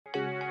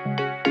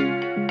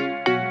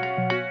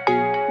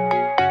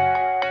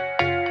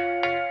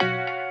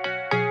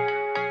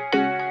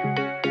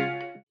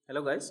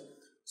Hello guys,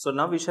 so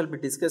now we shall be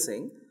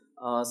discussing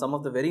some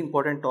of the very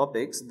important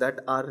topics that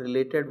are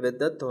related with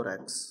the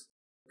thorax.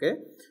 Okay,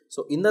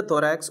 so in the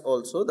thorax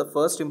also the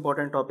first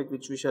important topic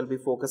which we shall be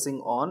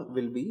focusing on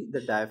will be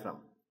the diaphragm.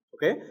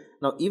 Okay,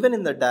 now even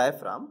in the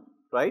diaphragm,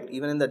 right,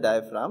 we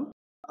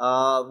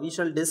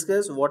shall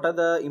discuss what are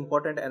the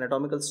important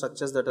anatomical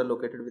structures that are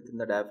located within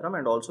the diaphragm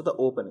and also the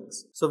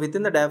openings. So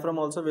within the diaphragm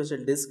also we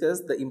shall discuss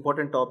the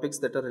important topics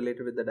that are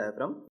related with the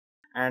diaphragm.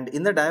 And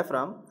in the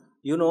diaphragm,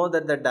 you know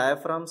that the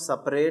diaphragm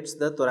separates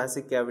the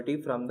thoracic cavity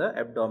from the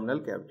abdominal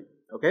cavity.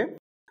 Okay,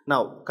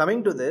 now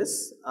coming to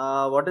this,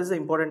 what is the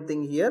important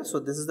thing here? So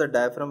this is the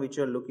diaphragm which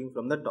you are looking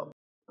from the top.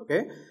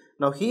 Okay,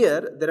 now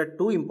here there are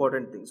two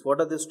important things.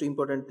 What are these two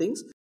important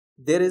things?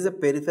 There is a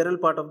peripheral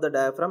part of the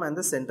diaphragm and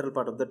the central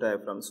part of the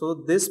diaphragm. So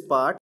this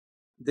part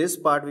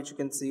which you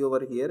can see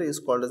over here is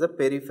called as a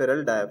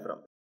peripheral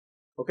diaphragm.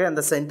 Okay, and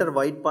the center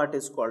white part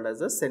is called as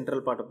the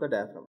central part of the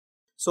diaphragm.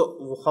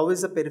 So how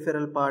is the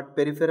peripheral part?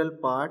 Peripheral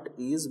part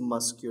is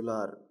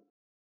muscular.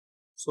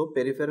 So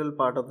peripheral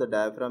part of the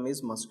diaphragm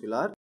is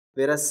muscular,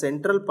 whereas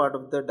central part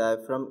of the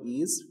diaphragm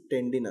is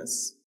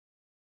tendinous.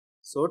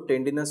 So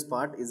tendinous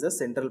part is the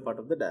central part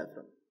of the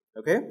diaphragm.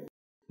 Okay.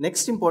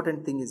 Next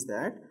important thing is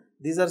that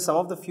these are some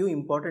of the few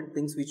important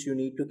things which you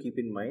need to keep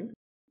in mind,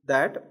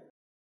 that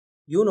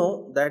you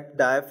know that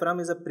diaphragm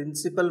is a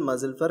principal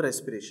muscle for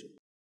respiration.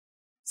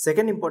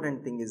 Second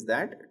important thing is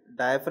that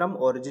diaphragm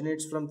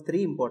originates from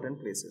three important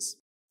places.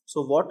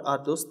 So what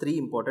are those three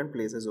important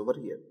places over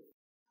here?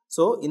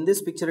 So in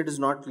this picture it is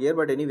not clear,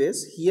 but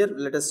anyways here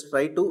let us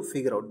try to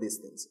figure out these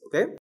things.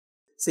 Okay,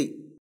 see,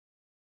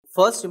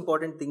 first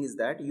important thing is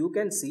that you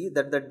can see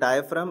that the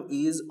diaphragm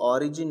is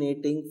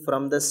originating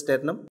from the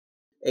sternum.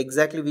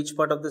 Exactly which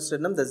part of the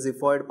sternum? The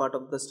xiphoid part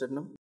of the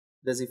sternum,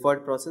 the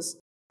xiphoid process.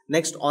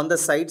 Next, on the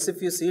sides if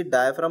you see,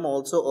 diaphragm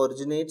also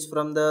originates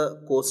from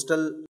the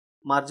costal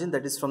margin,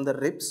 that is from the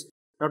ribs.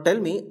 Now tell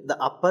me,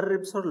 the upper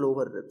ribs or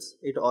lower ribs?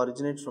 It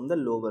originates from the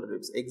lower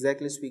ribs.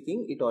 Exactly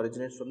speaking, it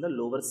originates from the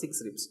lower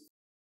 6 ribs.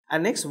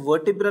 And next,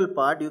 vertebral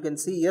part, you can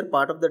see here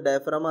part of the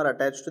diaphragm are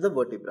attached to the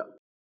vertebra.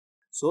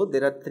 So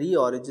there are three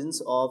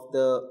origins of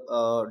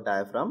the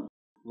diaphragm.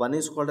 One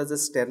is called as a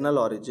sternal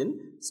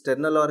origin.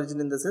 Sternal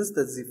origin in the sense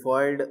the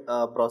xiphoid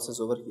process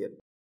over here.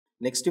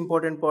 Next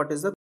important part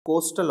is the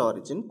costal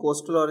origin.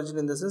 Costal origin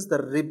in the sense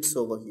the ribs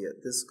over here.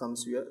 This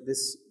comes here.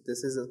 This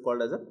is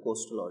called as a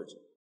costal origin.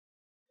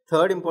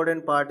 Third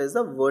important part is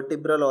the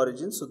vertebral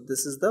origin. So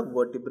this is the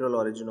vertebral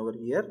origin over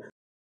here.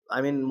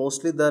 I mean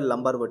mostly the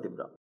lumbar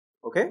vertebra.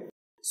 Okay.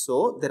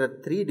 So there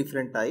are three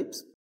different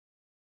types.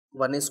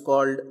 One is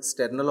called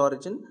sternal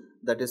origin,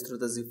 that is through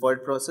the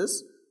xiphoid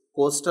process.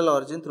 Costal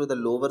origin through the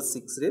lower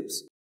 6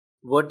 ribs.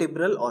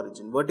 Vertebral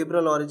origin.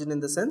 Vertebral origin in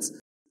the sense,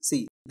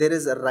 see, there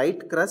is a right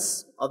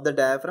crus of the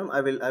diaphragm. I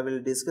will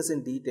discuss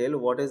in detail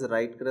what is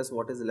right crus,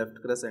 what is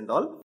left crus and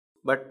all.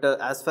 But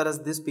as far as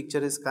this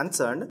picture is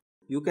concerned,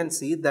 you can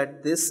see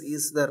that this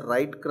is the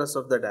right crus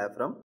of the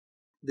diaphragm.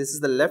 This is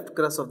the left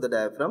crus of the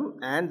diaphragm,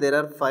 and there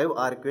are 5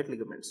 arcuate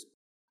ligaments.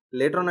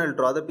 Later on I will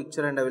draw the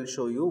picture and I will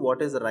show you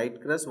what is right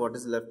crus, what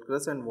is left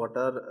crus and what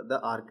are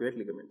the arcuate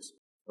ligaments.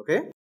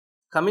 Okay.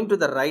 Coming to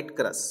the right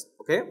crus.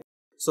 Okay.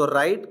 So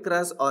right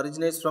crus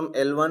originates from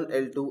L1,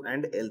 L2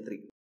 and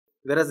L3.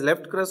 Whereas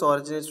left crus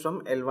originates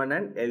from L1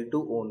 and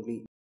L2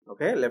 only.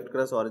 Okay. Left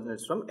crus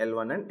originates from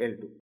L1 and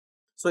L2.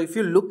 So if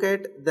you look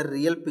at the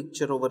real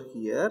picture over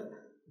here,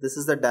 this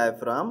is the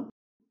diaphragm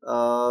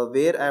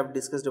where I have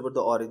discussed about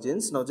the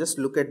origins. Now just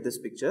look at this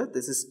picture.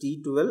 This is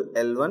T12,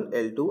 L1,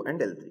 L2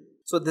 and L3.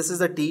 So this is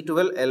the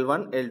T12,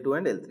 L1, L2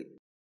 and L3.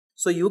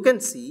 So you can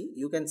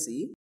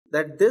see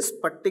that this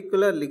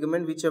particular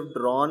ligament which I have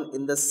drawn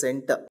in the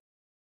center,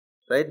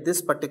 right?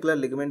 This particular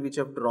ligament which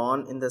I have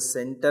drawn in the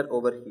center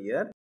over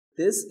here,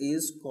 this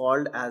is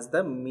called as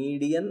the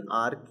median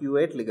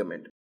arcuate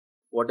ligament.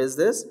 What is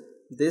this?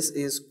 This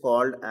is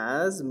called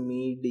as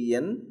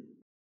median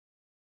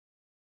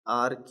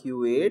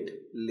arcuate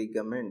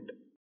ligament.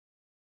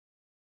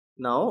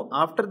 Now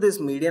after this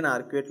median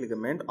arcuate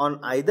ligament, on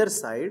either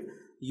side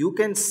you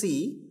can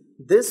see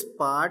this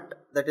part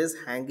that is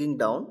hanging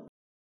down.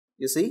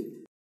 You see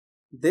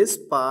this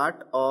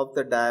part of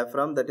the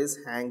diaphragm that is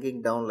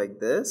hanging down like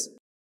this,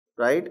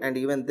 right? And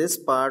even this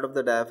part of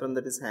the diaphragm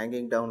that is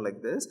hanging down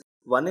like this.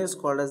 One is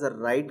called as the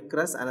right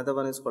crus, another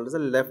one is called as the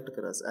left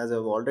crus. As I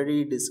have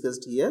already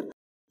discussed here,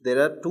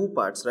 there are two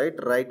parts, right?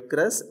 Right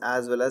crus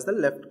as well as the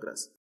left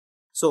crus.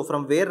 So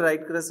from where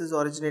right crus is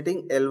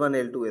originating?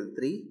 L1, L2,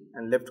 L3,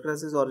 and left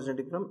crus is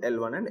originating from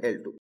L1 and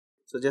L2.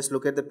 So just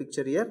look at the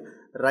picture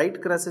here. Right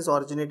crus is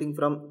originating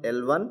from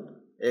L1,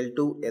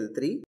 L2,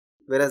 L3,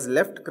 whereas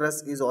left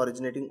crus is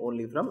originating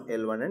only from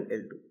L1 and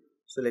L2.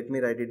 So let me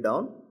write it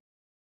down.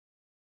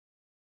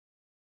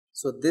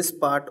 So this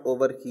part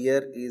over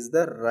here is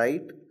the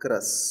right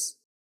crus.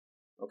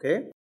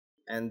 Okay.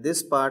 And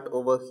this part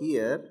over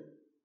here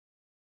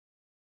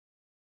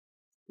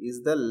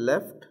is the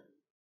left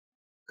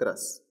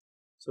crus.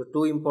 So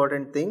two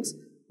important things.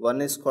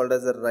 One is called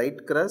as the right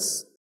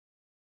crus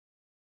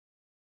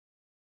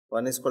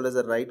One is called as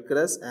a right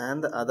crus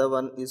and the other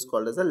one is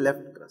called as a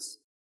left crus.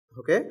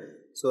 Okay,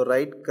 so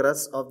right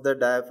crus of the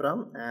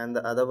diaphragm and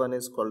the other one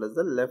is called as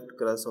the left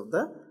crus of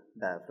the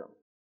diaphragm.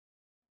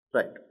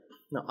 Right.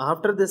 Now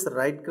after this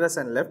right crus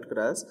and left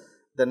crus,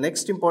 the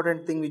next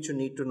important thing which you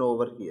need to know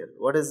over here,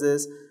 what is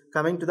this?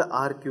 Coming to the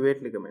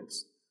arcuate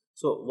ligaments.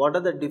 So what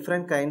are the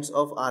different kinds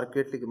of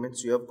arcuate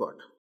ligaments you have got?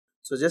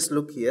 So just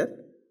look here.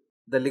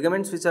 The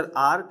ligaments which are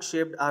arc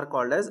shaped are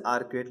called as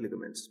arcuate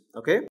ligaments.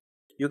 Okay.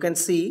 You can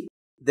see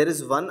there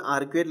is one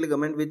arcuate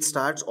ligament which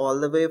starts all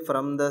the way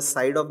from the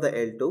side of the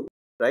L2,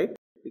 right?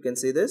 You can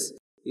see this.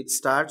 It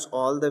starts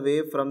all the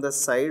way from the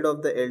side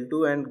of the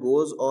L2 and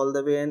goes all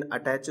the way and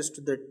attaches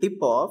to the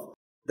tip of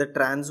the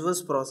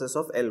transverse process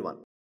of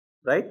L1,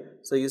 right?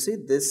 So you see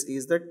this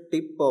is the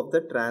tip of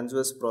the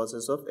transverse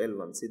process of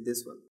L1. See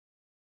this one.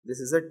 This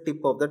is the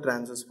tip of the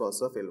transverse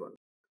process of L1.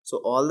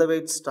 So all the way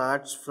it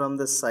starts from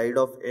the side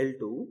of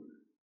L2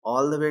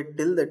 all the way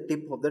till the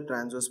tip of the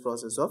transverse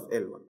process of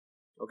L1.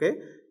 Okay,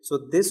 so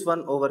this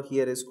one over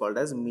here is called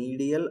as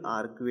medial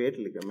arcuate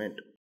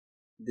ligament.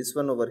 This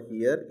one over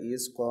here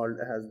is called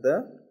as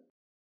the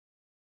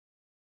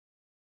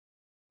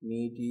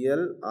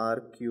medial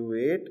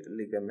arcuate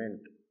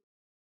ligament.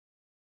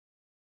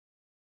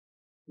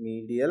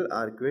 Medial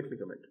arcuate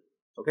ligament.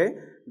 Okay,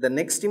 the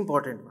next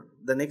important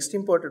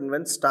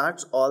one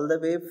starts all the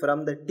way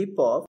from the tip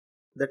of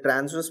the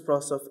transverse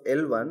process of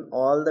L1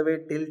 all the way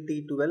till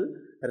T12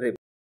 rib.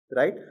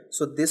 Right,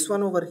 so this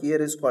one over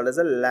here is called as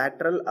a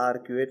lateral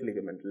arcuate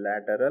ligament.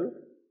 Lateral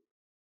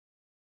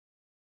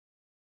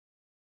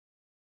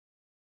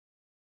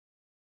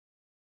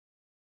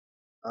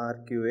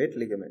arcuate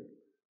ligament.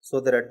 So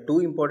there are two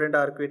important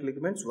arcuate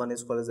ligaments. One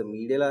is called as a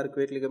medial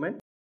arcuate ligament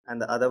and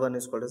the other one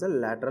is called as a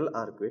lateral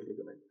arcuate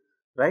ligament.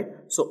 Right,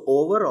 so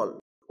overall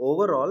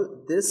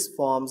this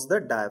forms the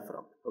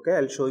diaphragm. Okay,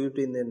 I'll show you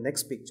in the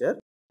next picture.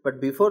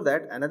 But before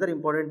that, another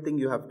important thing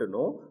you have to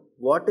know,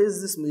 what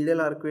is this medial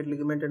arcuate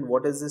ligament and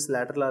what is this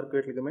lateral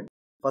arcuate ligament?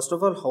 First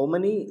of all, how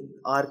many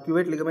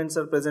arcuate ligaments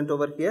are present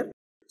over here?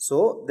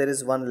 So there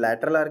is one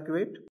lateral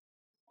arcuate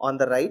on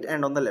the right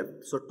and on the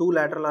left. So two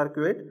lateral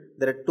arcuate,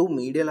 there are two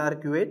medial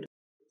arcuate,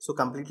 so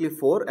completely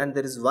 4, and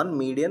there is one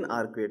median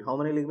arcuate. How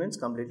many ligaments?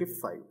 Completely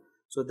 5.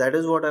 So that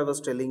is what I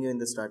was telling you in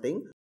the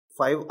starting.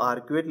 5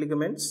 arcuate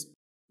ligaments,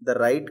 the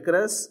right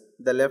crus,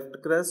 the left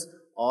crus,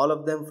 all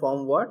of them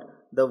form what?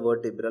 The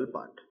vertebral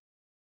part.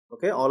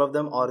 Okay, all of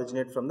them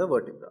originate from the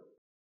vertebra.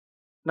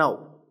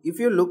 Now if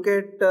you look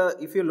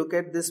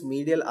at this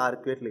medial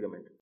arcuate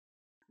ligament,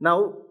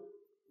 now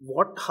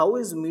how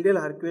is medial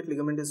arcuate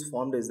ligament is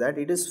formed is that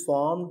it is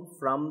formed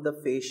from the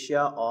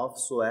fascia of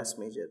psoas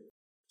major.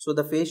 So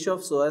the fascia of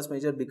psoas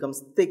major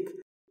becomes thick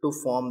to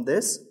form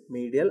this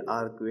medial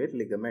arcuate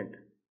ligament.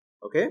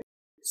 Okay,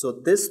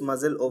 so this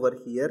muscle over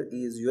here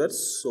is your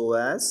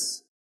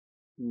psoas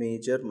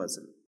major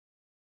muscle.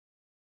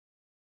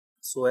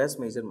 Psoas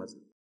major muscle.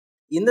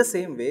 In the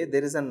same way,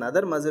 there is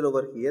another muscle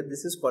over here.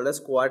 This is called as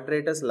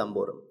quadratus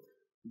lumborum.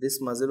 This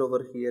muscle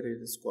over here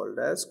is called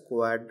as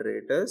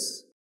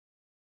quadratus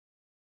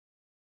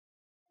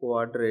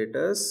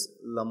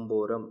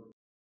lumborum.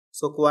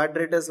 So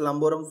quadratus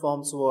lumborum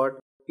forms what?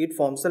 It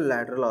forms a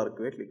lateral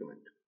arcuate ligament.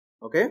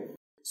 Okay.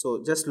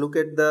 So just look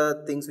at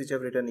the things which I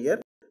have written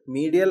here.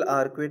 Medial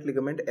arcuate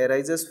ligament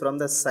arises from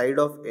the side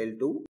of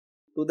L2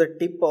 to the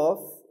tip of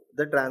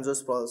the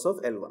transverse process of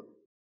L1.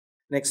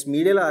 Next,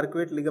 medial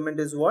arcuate ligament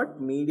is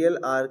what? Medial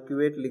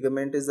arcuate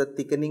ligament is the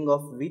thickening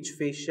of which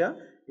fascia?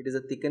 It is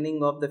a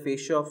thickening of the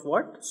fascia of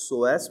what?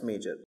 Psoas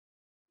major.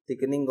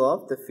 Thickening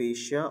of the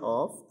fascia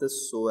of the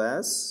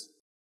psoas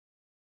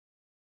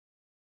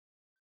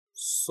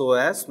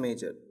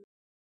major.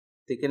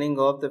 Thickening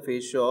of the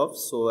fascia of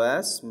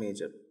psoas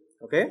major.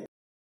 Okay.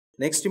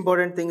 Next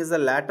important thing is the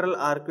lateral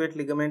arcuate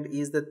ligament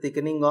is the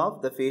thickening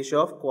of the fascia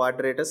of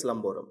quadratus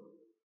lumborum.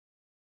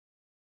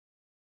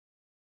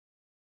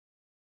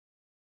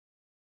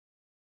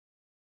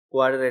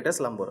 Quadratus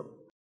lumborum.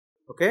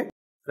 Okay,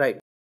 right.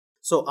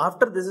 So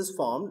after this is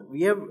formed,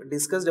 we have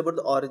discussed about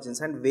the origins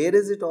and where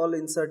is it all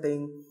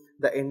inserting?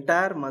 The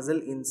entire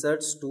muscle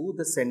inserts to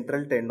the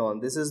central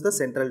tendon. This is the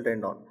central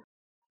tendon,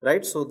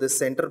 right? So this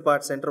center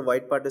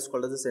white part is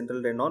called as the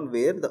central tendon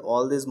where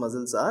all these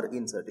muscles are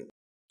inserting.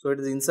 So it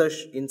is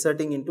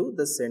inserting into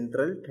the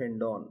central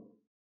tendon.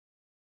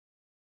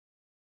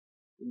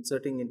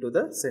 Inserting into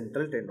the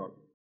central tendon.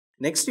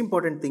 Next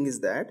important thing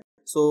is that,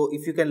 so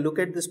if you can look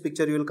at this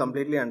picture, you will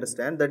completely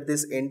understand that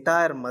this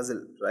entire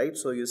muscle, right?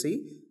 So you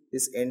see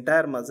this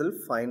entire muscle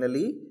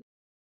finally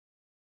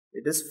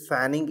it is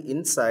fanning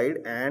inside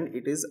and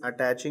it is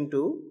attaching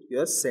to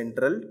your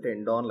central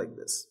tendon like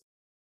this.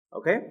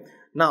 Okay.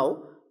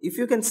 Now if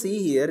you can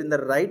see here in the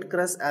right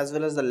crus as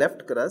well as the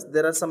left crus,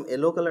 there are some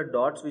yellow color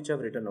dots which I have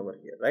written over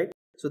here, right?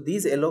 So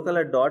these yellow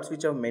color dots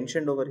which I have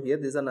mentioned over here,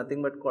 these are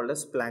nothing but called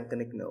as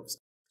splanchnic nerves.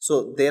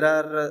 So there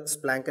are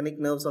splanchnic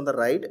nerves on the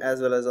right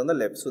as well as on the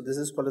left. So this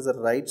is called as a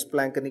right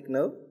splanchnic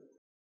nerve.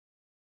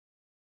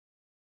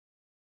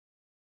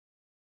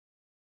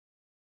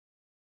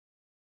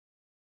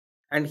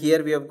 And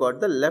here we have got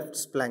the left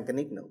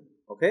splanchnic nerve.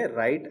 Okay,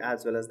 right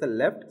as well as the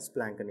left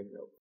splanchnic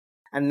nerve.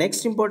 And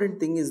next important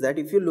thing is that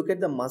if you look at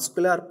the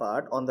muscular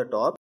part on the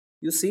top,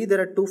 you see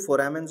there are two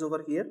foramens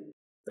over here,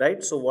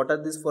 right? So what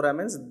are these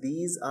foramens?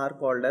 These are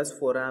called as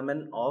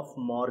foramen of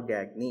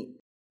Morgagni.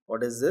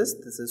 What is this?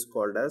 This is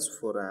called as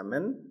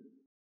foramen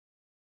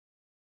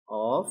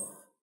of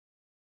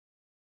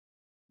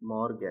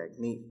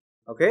Morgagni.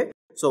 Okay,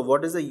 so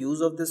what is the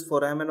use of this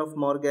foramen of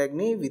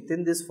Morgagni?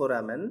 Within this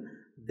foramen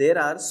there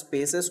are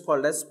spaces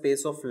called as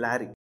space of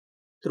Larry,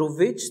 through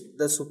which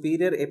the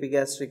superior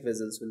epigastric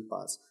vessels will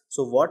pass.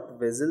 So what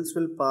vessels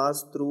will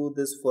pass through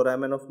this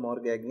foramen of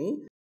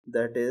Morgagni?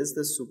 That is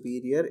the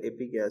superior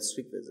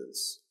epigastric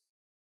vessels.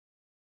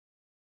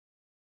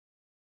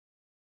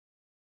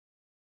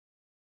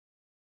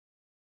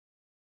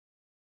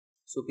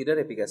 Superior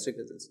epigastric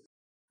vessels.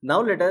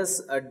 Now let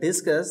us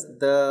discuss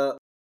the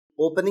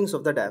openings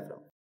of the diaphragm.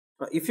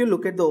 Now if you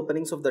look at the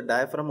openings of the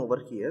diaphragm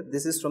over here,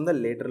 this is from the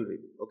lateral view.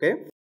 Okay.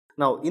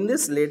 Now in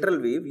this lateral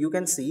view, you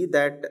can see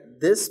that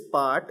this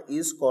part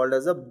is called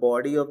as a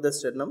body of the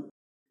sternum.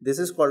 This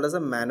is called as a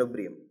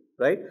manubrium,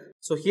 right?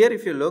 So here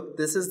if you look,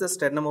 this is the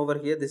sternum over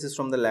here. This is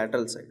from the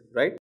lateral side,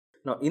 right?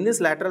 Now in this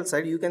lateral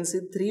side, you can see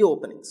three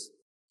openings.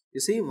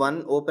 You see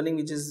one opening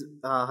which is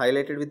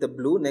highlighted with the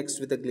blue, next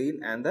with the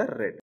green and the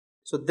red.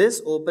 So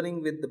this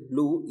opening with the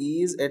blue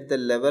is at the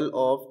level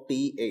of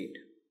T8.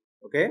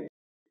 Okay,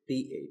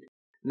 T8.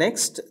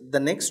 Next, the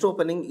next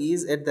opening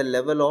is at the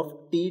level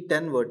of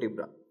T10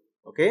 vertebra.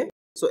 Okay,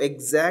 so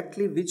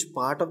exactly which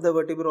part of the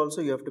vertebra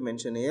also you have to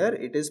mention here.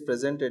 It is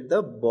present at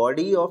the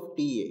body of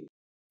T8.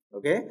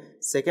 Okay,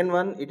 second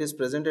one, it is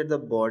present at the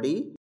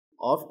body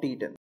of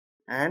T10,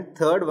 and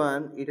third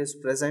one, it is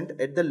present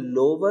at the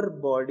lower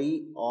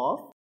body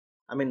of,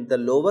 the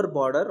lower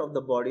border of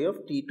the body of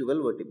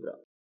T12 vertebra.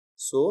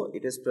 So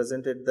it is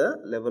present at the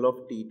level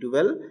of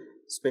T12,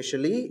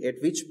 especially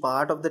at which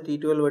part of the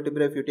T12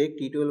 vertebra. If you take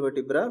T12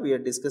 vertebra, we are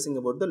discussing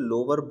about the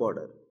lower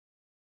border.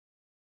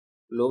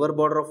 Lower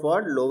border of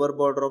what? Lower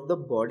border of the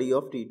body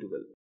of T12.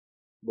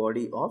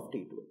 Body of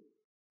T12.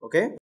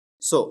 Okay.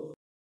 So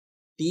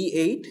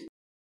T8,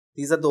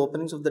 these are the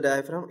openings of the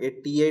diaphragm.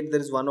 At T8 there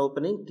is one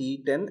opening,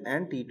 T10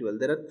 and T12.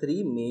 There are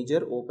three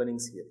major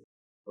openings here.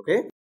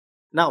 Okay.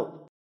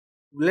 Now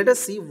let us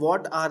see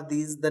what are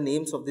the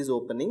names of these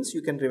openings.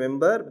 You can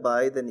remember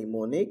by the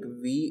mnemonic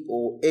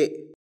VOA.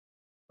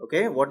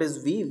 Okay, what is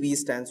V? V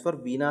stands for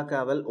vena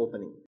cava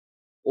opening.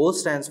 O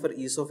stands for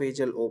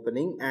esophageal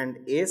opening and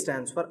A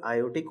stands for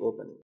aortic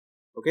opening.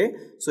 Okay,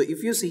 so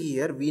if you see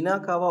here, vena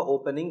cava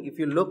opening, if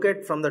you look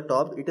at from the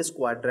top, it is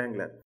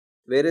quadrangular.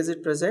 Where is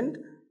it present?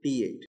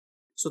 T8.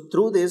 So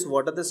through this,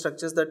 what are the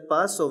structures that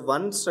pass? So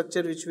one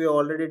structure which we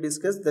already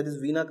discussed, that is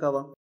vena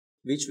cava.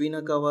 Which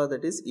vena cava?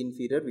 That is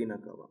inferior vena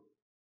cava.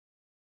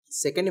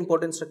 Second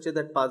important structure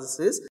that passes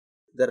is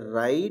the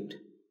right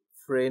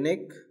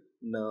phrenic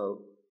nerve.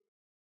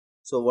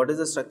 So what is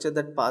the structure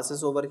that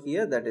passes over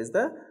here? That is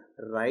the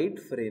right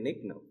phrenic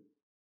nerve.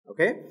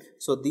 Okay.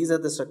 So these are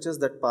the structures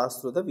that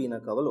pass through the vena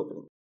cava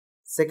opening.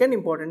 Second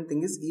important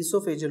thing is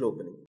esophageal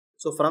opening.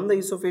 So from the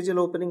esophageal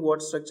opening,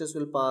 what structures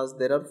will pass?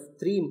 There are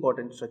three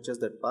important structures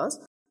that pass.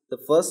 The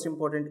first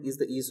important is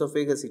the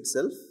esophagus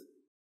itself.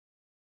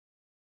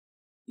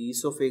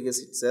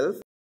 Esophagus itself.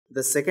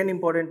 The second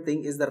important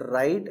thing is the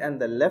right and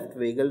the left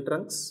vagal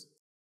trunks.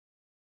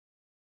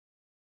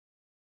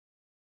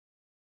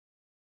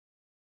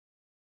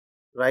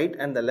 Right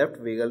and the left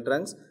vagal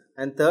trunks.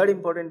 And third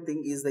important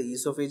thing is the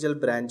esophageal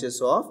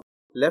branches of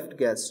left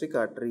gastric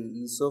artery.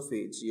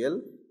 Esophageal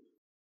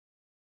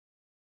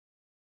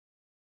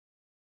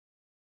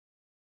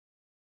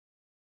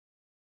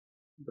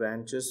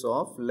branches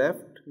of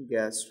left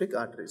gastric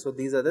artery. So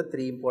these are the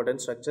three important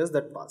structures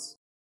that pass.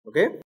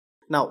 Okay.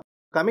 Now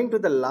coming to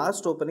the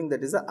last opening,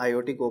 that is the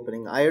aortic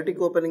opening. Aortic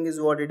opening is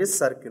what? It is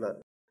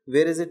circular.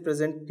 Where is it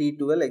present?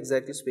 T12,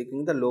 exactly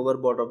speaking, the lower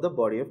border of the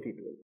body of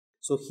T12.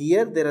 So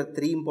here there are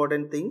three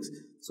important things.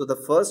 So the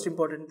first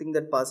important thing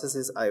that passes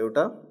is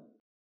aorta.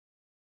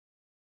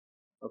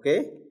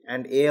 Okay,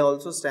 and A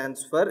also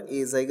stands for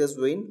azygous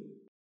vein.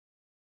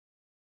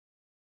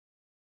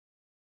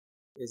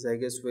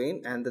 Azygous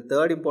vein, and the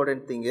third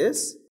important thing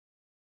is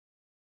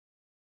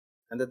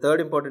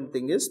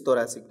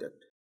thoracic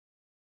duct.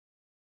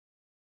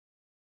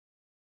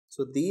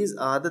 So these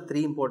are the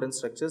three important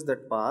structures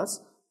that pass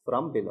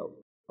from below.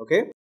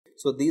 Okay,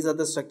 so these are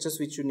the structures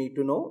which you need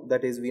to know.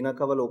 That is vena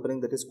cava opening,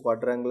 that is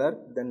quadrangular.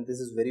 Then this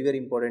is very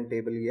important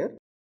table here.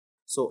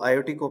 So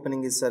aortic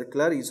opening is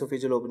circular,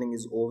 esophageal opening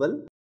is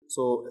oval.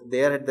 So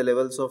they are at the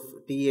levels of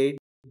T8,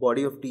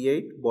 body of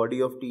T8,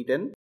 body of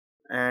T10,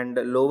 and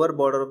lower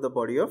border of the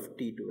body of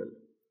T12.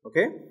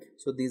 Okay,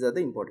 so these are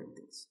the important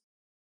things.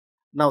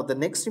 Now the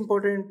next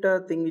important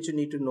thing which you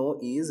need to know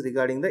is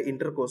regarding the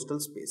intercostal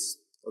space.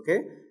 Okay,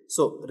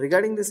 so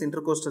regarding this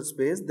intercostal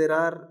space, there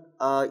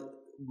are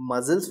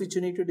muscles which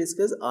you need to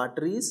discuss,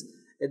 arteries,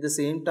 at the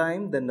same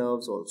time the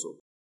nerves also.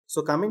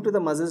 So coming to the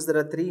muscles, there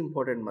are three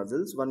important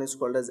muscles. One is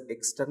called as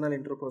external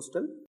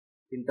intercostal,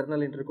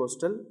 internal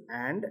intercostal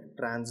and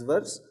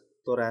transverse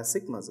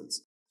thoracic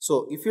muscles.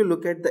 So if you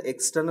look at the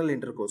external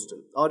intercostal,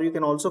 or you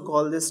can also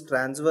call this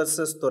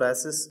transversus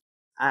thoracis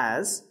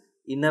as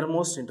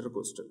innermost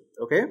intercostal.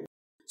 Okay,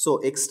 so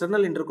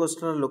external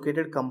intercostal are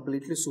located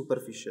completely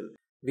superficial,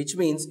 which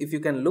means if you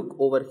can look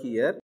over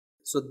here,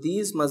 so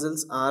these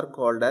muscles are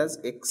called as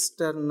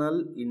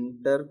external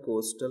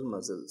intercostal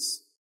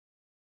muscles.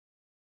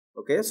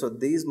 Okay, so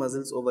these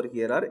muscles over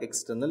here are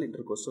external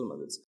intercostal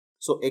muscles.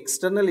 So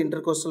external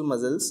intercostal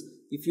muscles,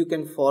 if you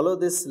can follow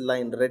this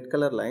line, red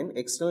color line,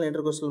 external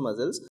intercostal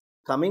muscles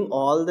coming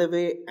all the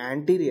way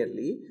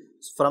anteriorly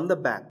from the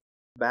back.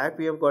 Back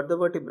we have got the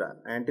vertebra,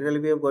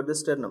 anteriorly we have got the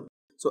sternum.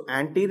 So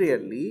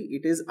anteriorly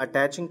it is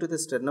attaching to the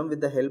sternum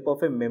with the help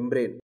of a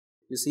membrane.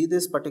 You see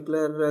this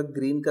particular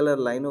green color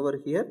line over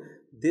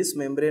here? This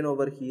membrane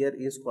over here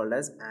is called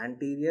as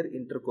anterior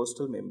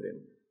intercostal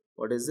membrane.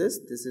 What is this?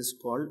 This is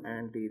called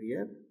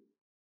anterior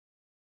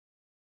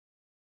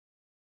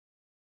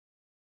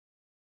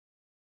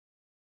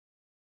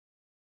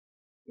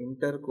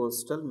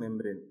intercostal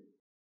membrane.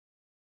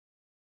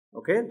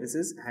 Okay, this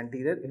is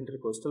anterior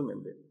intercostal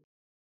membrane.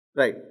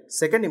 Right.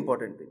 Second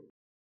important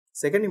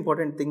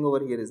thing over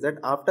here is that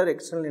after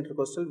external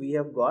intercostal we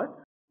have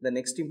got the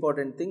next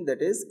important thing,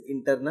 that is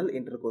internal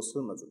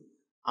intercostal muscle.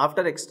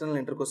 After external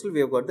intercostal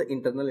we have got the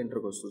internal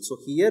intercostal. So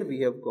here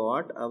we have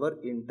got our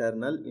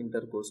internal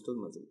intercostal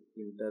muscle.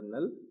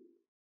 Internal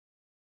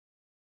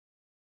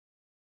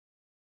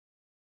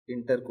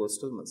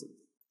intercostal muscle.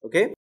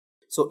 Okay.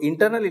 So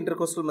internal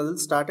intercostal muscle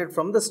started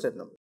from the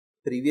sternum.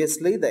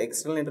 Previously the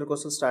external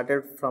intercostal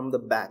started from the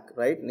back,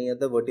 right, near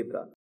the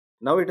vertebra.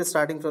 Now it is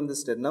starting from the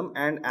sternum,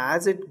 and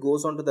as it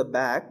goes on to the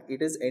back,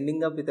 it is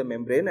ending up with a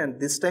membrane, and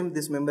this time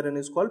this membrane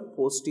is called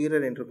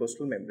posterior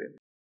intercostal membrane.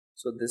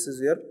 So this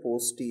is your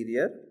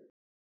posterior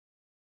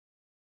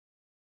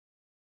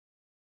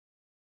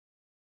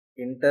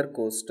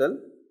intercostal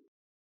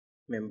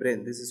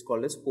membrane. This is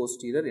called as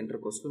posterior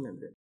intercostal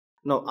membrane.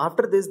 Now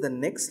after this, the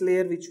next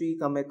layer which we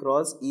come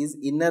across is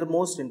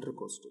innermost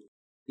intercostal.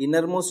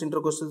 Innermost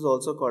intercostal is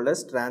also called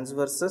as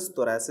transversus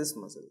thoracis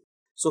muscle.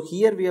 So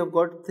here we have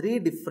got three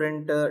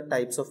different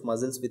types of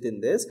muscles within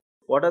this.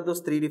 What are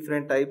those three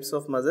different types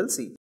of muscles?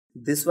 See,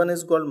 this one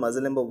is called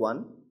muscle number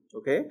 1,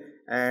 okay,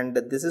 and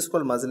this is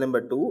called muscle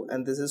number 2,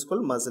 and this is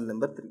called muscle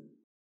number 3.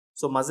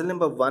 So muscle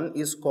number 1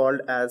 is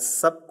called as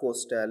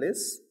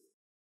subcostalis.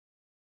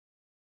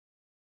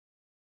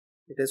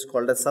 It is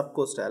called as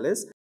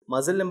subcostalis.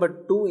 Muscle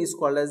number 2 is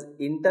called as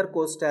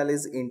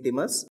intercostalis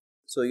intimus.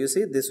 So you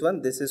see this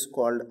one, this is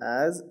called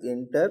as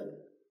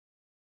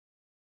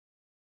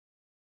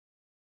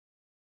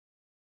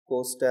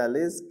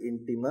intercostalis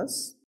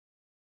intimus.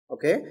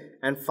 Okay,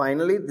 and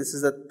finally this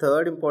is the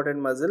third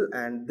important muscle,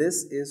 and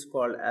this is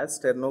called as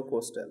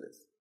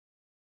sternocostalis.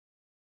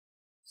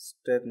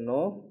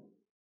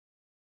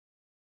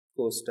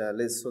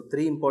 Sternocostalis. So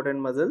three important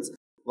muscles.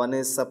 One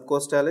is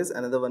subcostalis,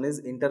 another one is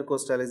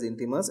intercostalis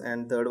intimus,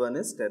 and third one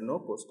is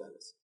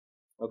sternocostalis.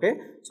 Okay,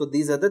 so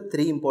these are the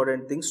three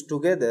important things.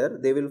 Together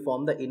they will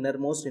form the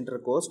innermost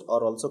intercost,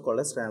 or also called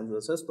as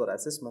transversus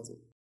thoracis muscle.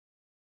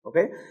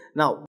 Okay,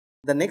 now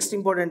the next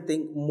important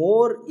thing,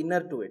 more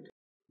inner to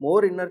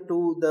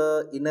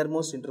the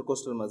innermost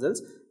intercostal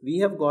muscles, we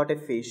have got a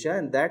fascia,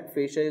 and that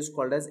fascia is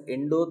called as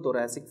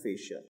endothoracic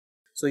fascia.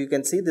 So you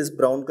can see this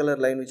brown color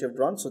line which I have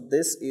drawn. So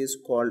this is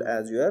called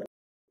as your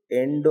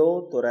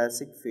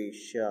endothoracic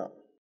fascia.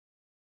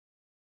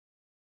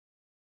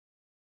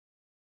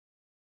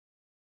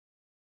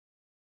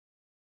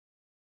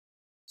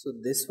 So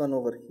this one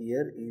over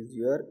here is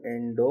your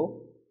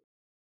endothoracic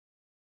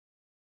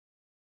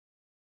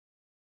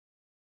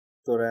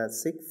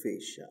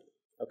fascia.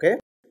 Okay.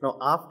 Now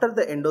after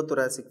the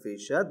endothoracic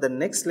fascia, the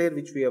next layer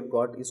which we have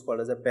got is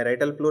called as a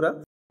parietal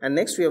pleura, and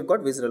next we have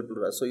got visceral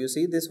pleura. So you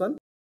see this one,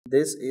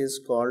 this is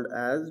called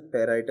as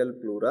parietal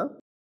pleura,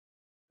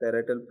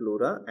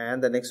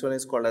 and the next one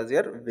is called as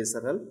your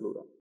visceral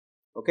pleura.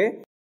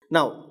 Okay.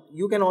 Now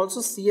you can also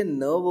see a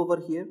nerve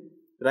over here,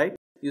 right?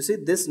 You see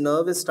this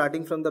nerve is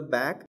starting from the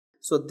back.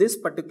 So this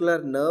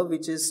particular nerve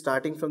which is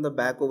starting from the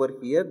back over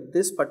here,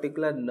 this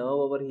particular nerve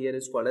over here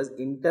is called as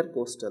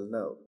intercostal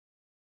nerve.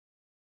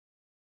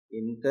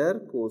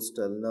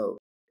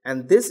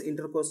 And this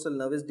intercostal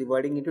nerve is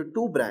dividing into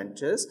two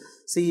branches.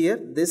 See here,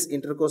 this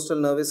intercostal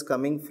nerve is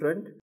coming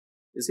front.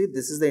 You see,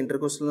 this is the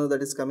intercostal nerve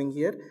that is coming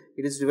here.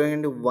 It is divided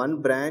into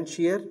one branch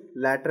here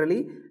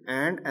laterally,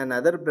 and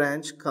another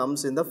branch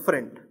comes in the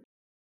front.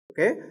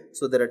 Okay,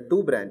 so there are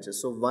two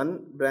branches. So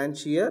one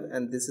branch here,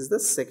 and this is the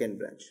second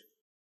branch.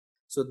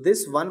 So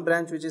this one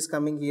branch which is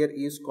coming here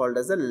is called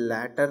as a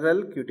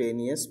lateral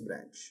cutaneous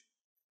branch.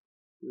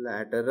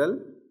 Lateral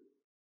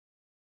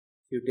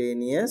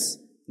cutaneous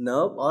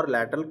nerve or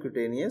lateral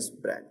cutaneous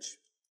branch.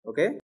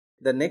 Okay.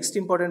 The next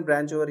important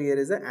branch over here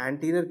is the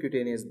anterior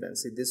cutaneous branch.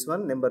 See this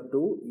one, number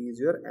 2 is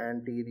your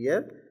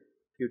anterior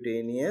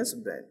cutaneous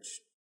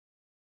branch.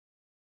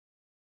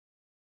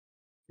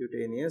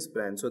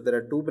 So there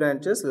are two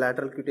branches,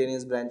 lateral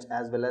cutaneous branch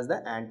as well as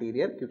the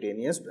anterior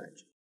cutaneous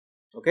branch.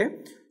 Okay.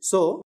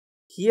 So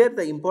here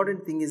the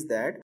important thing is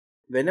that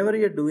whenever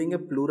you are doing a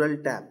pleural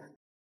tap,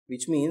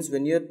 which means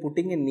when you are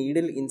putting a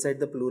needle inside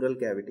the pleural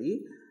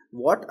cavity,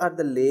 what are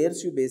the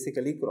layers you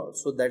basically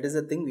cross? So that is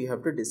the thing we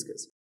have to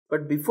discuss.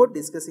 But before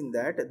discussing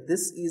that,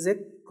 this is a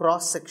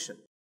cross section.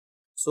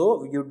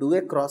 So you do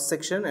a cross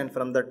section, and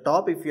from the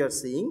top, if you are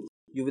seeing,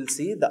 you will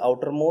see the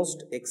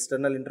outermost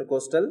external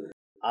intercostal.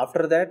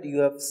 After that, you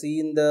have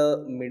seen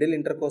the middle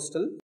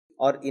intercostal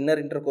or inner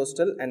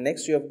intercostal, and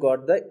next you have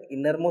got the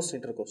innermost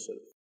intercostal.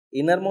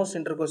 Innermost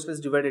intercostal is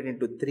divided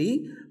into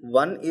three.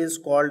 One is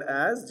called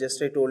as,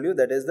 just I told you,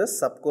 that is the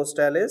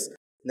subcostalis.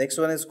 Next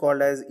one is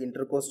called as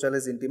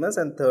intercostalis intimus,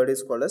 and third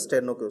is called as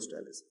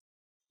sternocostalis.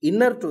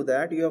 Inner to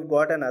that, you have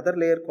got another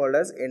layer called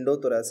as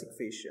endothoracic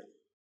fascia.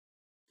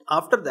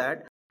 After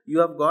that, you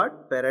have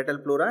got parietal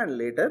pleura and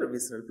later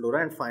visceral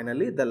pleura, and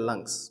finally the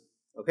lungs.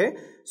 Okay,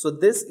 so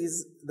this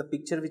is the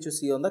picture which you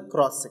see on the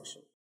cross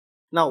section.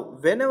 Now,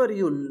 whenever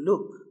you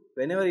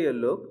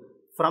look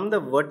from the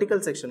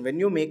vertical section, when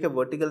you make a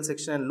vertical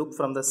section and look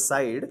from the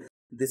side,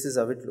 this is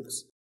how it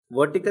looks.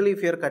 Vertically,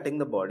 if you are cutting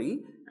the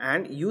body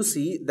and you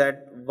see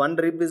that one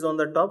rib is on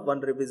the top, one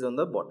rib is on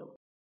the bottom,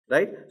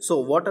 right? So,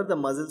 what are the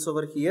muscles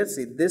over here?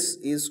 See, this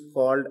is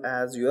called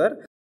as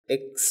your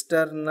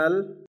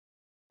external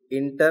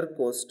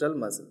intercostal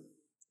muscle.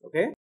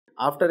 Okay,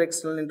 after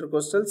external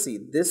intercostal, see,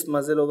 this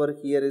muscle over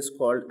here is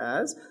called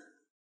as,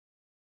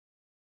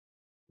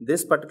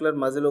 this particular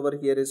muscle over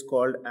here is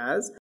called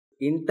as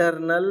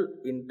internal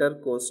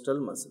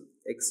intercostal muscle.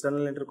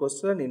 External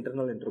intercostal and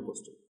internal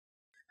intercostal.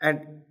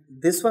 And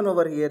this one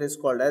over here is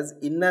called as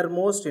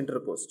innermost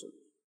intercostal.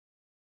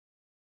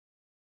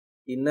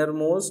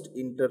 Innermost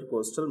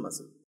intercostal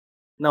muscle.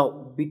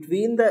 Now,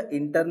 between the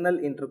internal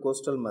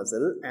intercostal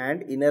muscle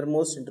and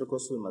innermost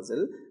intercostal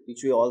muscle, which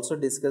we also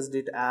discussed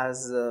it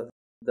as the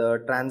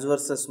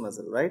transversus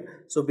muscle, right?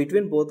 So,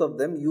 between both of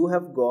them, you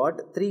have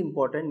got three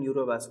important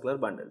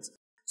neurovascular bundles.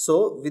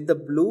 So, with the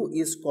blue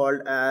is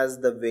called as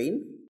the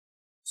vein.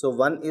 So,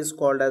 one is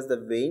called as the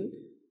vein.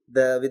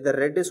 With the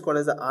red is called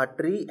as the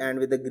artery, and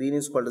with the green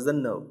is called as the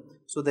nerve.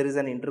 So, there is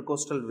an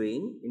intercostal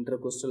vein,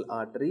 intercostal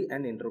artery,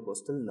 and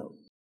intercostal nerve.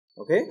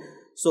 Okay.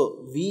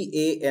 So,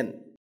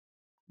 VAN.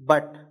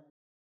 But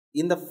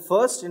in the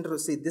first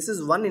see, this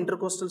is one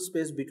intercostal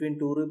space between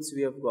two ribs.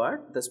 We have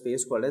got the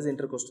space called as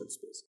intercostal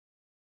space.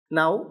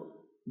 Now,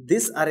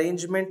 this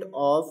arrangement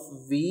of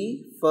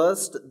V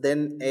first,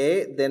 then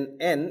A, then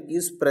N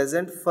is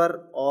present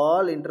for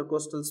all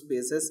intercostal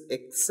spaces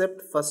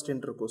except first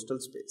intercostal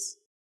space.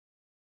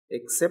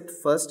 Except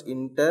first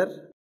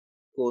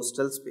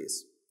intercostal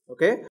space.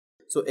 Okay.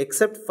 So,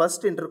 except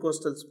first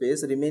intercostal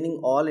space, remaining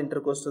all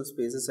intercostal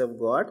spaces have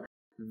got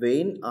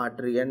vein,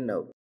 artery, and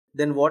nerve.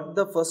 Then what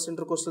the first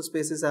intercostal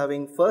space is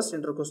having? First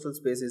intercostal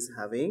space is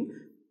having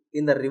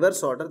in the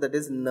reverse order, that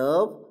is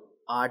nerve,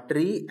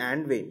 artery,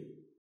 and vein.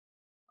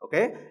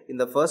 Okay, in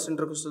the first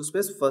intercostal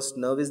space, first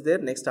nerve is there,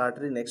 next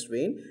artery, next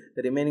vein.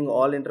 The remaining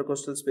all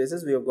intercostal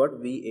spaces, we have got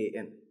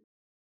VAN.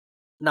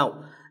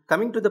 Now,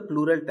 coming to the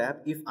pleural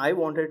tap, if I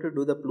wanted to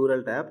do the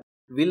pleural tap,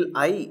 will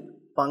I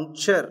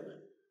puncture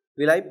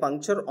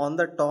on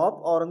the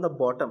top or on the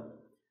bottom?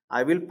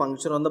 I will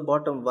puncture on the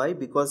bottom. Why?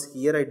 Because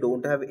here I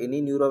don't have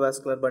any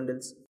neurovascular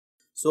bundles.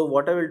 So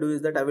what I will do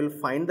is that I will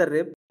find the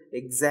rib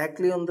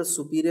exactly on the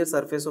superior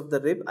surface of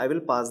the rib. I will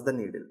pass the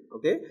needle.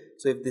 Okay.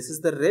 So if this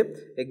is the rib,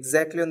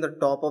 exactly on the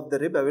top of the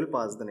rib, I will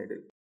pass the needle.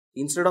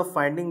 Instead of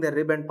finding the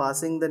rib and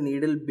passing the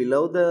needle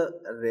below the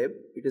rib,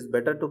 it is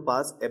better to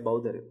pass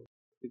above the rib,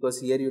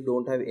 because here you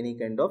don't have any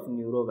kind of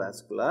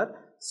neurovascular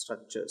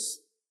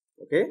structures.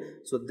 Okay.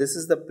 So this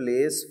is the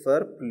place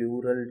for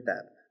pleural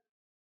tap.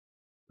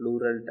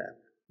 Pleural tap.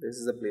 This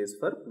is a place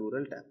for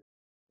pleural tap.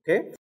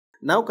 Okay.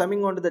 Now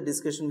coming on to the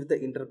discussion with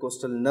the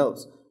intercostal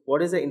nerves.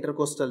 What is the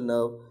intercostal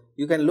nerve?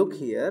 You can look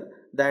here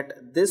that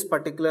this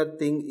particular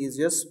thing is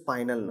your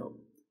spinal nerve.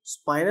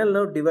 Spinal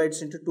nerve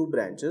divides into two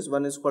branches.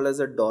 One is called as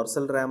a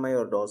dorsal rami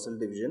or dorsal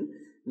division.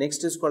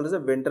 Next is called as a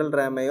ventral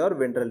rami or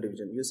ventral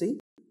division. You see,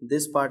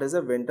 this part is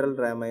a ventral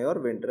rami or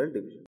ventral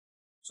division.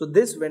 So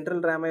this ventral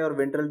rami or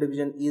ventral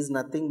division is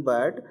nothing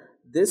but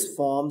this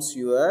forms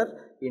your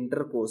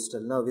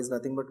intercostal nerve, is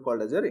nothing but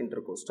called as your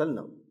intercostal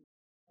nerve.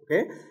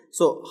 Okay.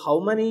 So how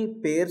many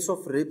pairs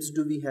of ribs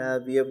do we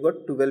have? We have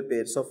got 12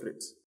 pairs of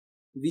ribs,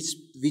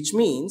 which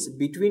means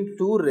between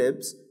two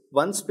ribs,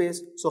 one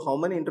space. So how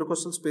many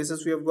intercostal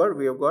spaces we have got?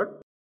 We have got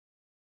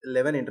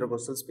 11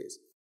 intercostal space.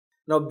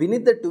 Now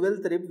beneath the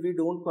 12th rib, we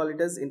don't call it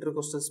as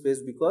intercostal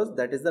space because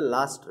that is the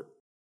last rib.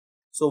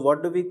 So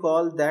what do we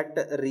call that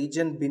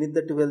region beneath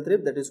the 12th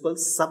rib? That is called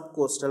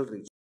subcostal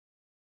region.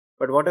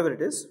 But whatever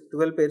it is,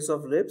 12 pairs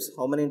of ribs,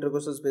 how many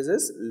intercostal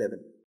spaces? 11.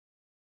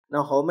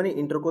 Now how many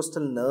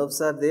intercostal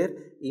nerves are there?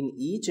 In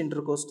each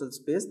intercostal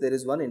space, there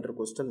is one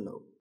intercostal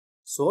nerve.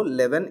 So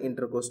 11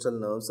 intercostal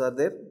nerves are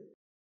there,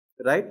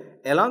 right?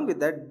 Along with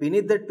that,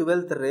 beneath the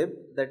 12th rib,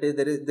 that is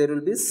there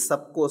will be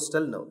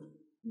subcostal nerve.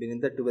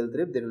 Beneath the 12th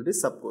rib, there will be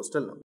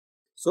subcostal nerve.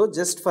 So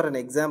just for an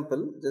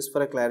example, just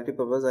for a clarity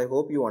purpose, I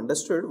hope you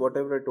understood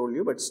whatever I told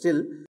you, but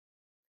still,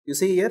 you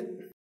see here,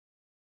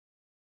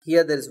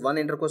 Here there is one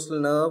intercostal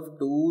nerve,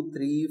 2,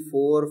 3,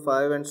 4,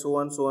 5 and so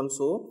on, so on,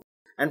 so.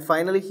 And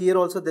finally here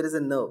also there is a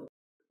nerve.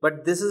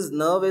 But this is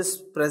nerve is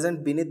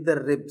present beneath the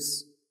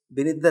ribs,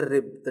 beneath the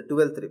rib, the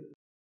 12th rib,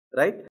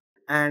 right?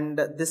 And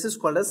this is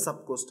called as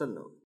subcostal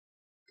nerve.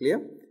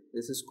 Clear?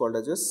 This is called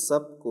as a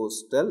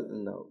subcostal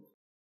nerve.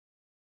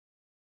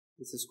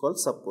 This is called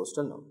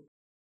subcostal nerve.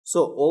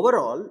 So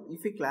overall,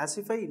 if we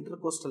classify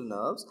intercostal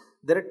nerves,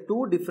 there are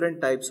two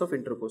different types of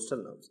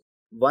intercostal nerves.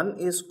 One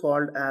is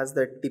called as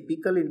the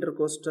typical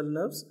intercostal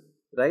nerves,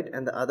 right?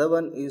 And the other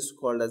one is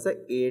called as the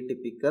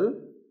atypical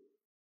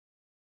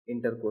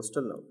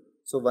intercostal nerve.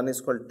 So one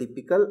is called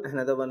typical,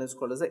 another one is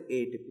called as the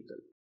atypical.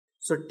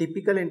 So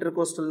typical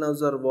intercostal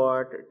nerves are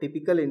what?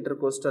 Typical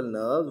intercostal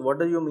nerves. What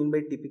do you mean by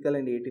typical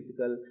and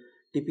atypical?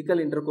 Typical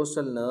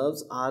intercostal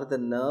nerves are the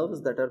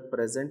nerves that are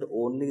present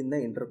only in the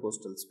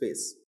intercostal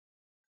space.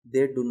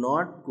 They do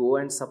not go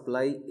and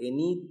supply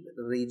any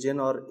region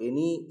or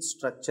any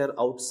structure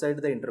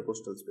outside the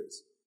intercostal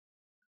space.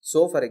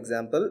 So for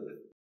example,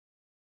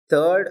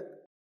 third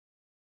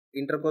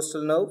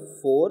intercostal nerve,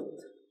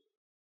 fourth,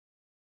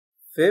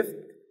 fifth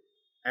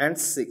and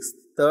sixth.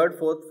 Third,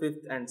 fourth,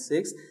 fifth and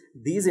sixth,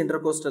 these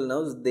intercostal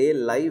nerves, they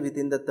lie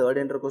within the third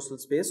intercostal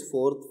space,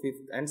 fourth,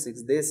 fifth and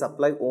sixth. They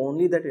supply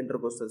only that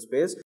intercostal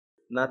space,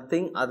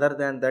 nothing other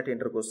than that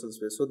intercostal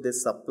space. So they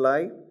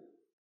supply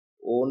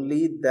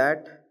only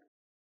that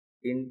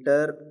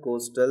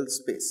intercostal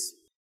space.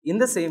 In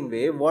the same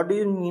way, what do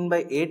you mean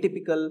by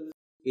atypical?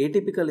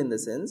 Atypical in the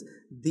sense,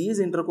 these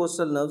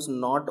intercostal nerves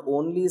not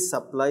only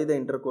supply the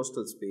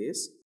intercostal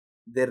space,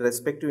 their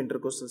respective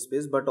intercostal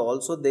space, but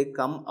also they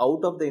come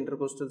out of the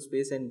intercostal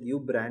space and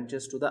give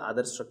branches to the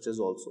other structures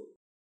also.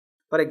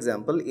 For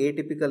example,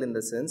 atypical in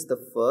the sense, the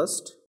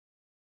first,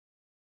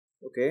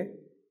 okay,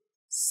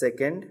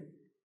 second,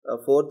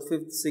 fourth,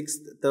 fifth, sixth,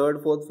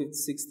 third, fourth, fifth,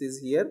 sixth is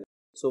here.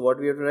 So what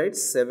we have to write?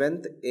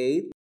 Seventh,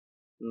 eighth,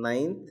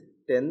 9th,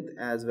 10th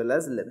as well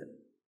as 11th,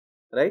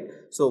 right?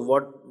 So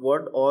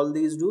what all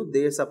these do?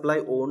 They supply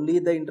only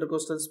the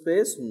intercostal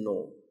space?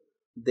 No,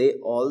 they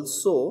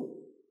also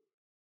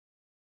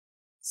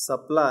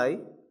supply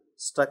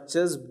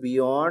structures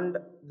beyond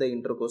the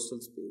intercostal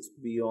space,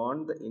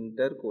 beyond the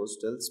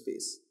intercostal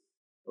space,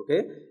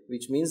 okay,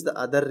 which means the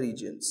other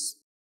regions.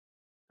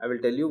 I will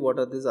tell you what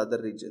are these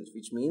other regions,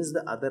 which means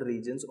the other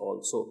regions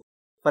also.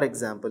 For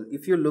example,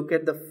 if you look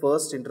at the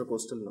first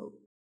intercostal nerve,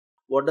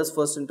 what does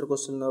first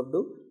intercostal nerve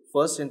do?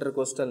 First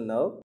intercostal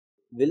nerve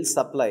will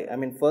supply,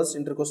 first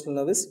intercostal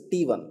nerve is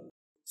T1.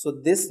 So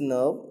this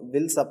nerve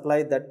will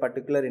supply that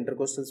particular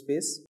intercostal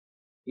space.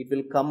 It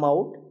will come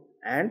out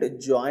and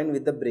join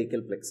with the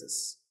brachial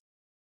plexus.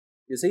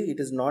 You see,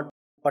 it is not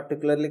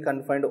particularly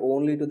confined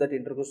only to that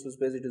intercostal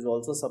space. It is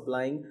also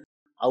supplying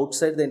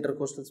outside the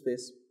intercostal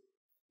space.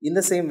 In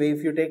the same way,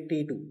 if you take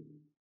T2,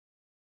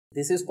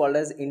 this is called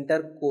as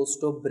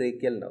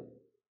intercostobrachial nerve.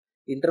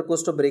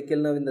 Intercostobrachial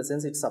nerve in the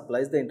sense it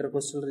supplies the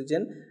intercostal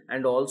region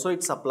and also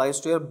it supplies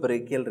to your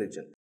brachial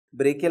region.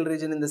 Brachial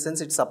region in the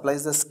sense it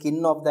supplies the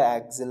skin of the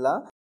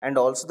axilla and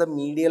also the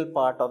medial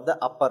part of the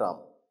upper arm.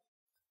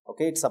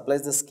 Okay, it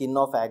supplies the skin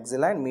of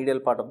axilla and medial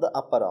part of the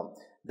upper arm.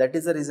 That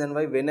is the reason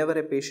why whenever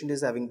a patient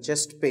is having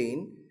chest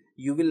pain,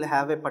 you will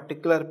have a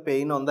particular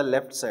pain on the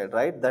left side,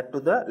 right? That to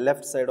the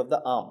left side of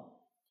the arm.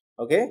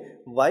 Okay,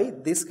 why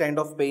this kind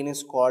of pain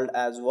is called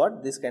as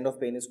what? This kind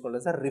of pain is called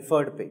as a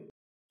referred pain.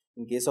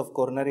 In case of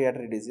coronary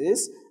artery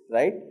disease,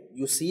 right,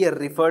 you see a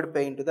referred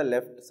pain to the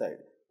left side.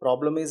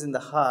 Problem is in the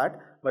heart,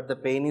 but the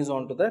pain is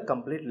onto the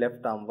complete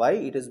left arm. Why?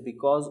 It is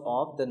because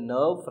of the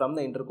nerve from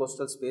the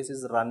intercostal space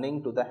is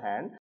running to the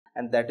hand,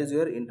 and that is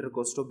your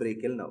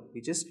intercostobrachial nerve,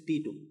 which is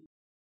T2.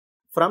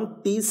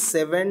 From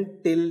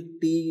T7 till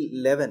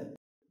T11,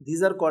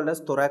 these are called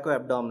as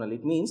thoracoabdominal.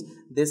 It means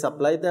they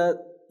supply the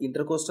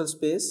intercostal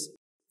space,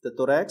 the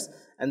thorax,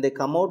 and they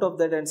come out of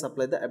that and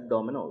supply the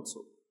abdomen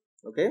also.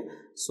 Okay,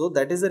 so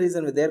that is the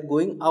reason they are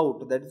going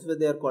out. That is why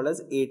they are called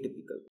as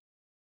atypical.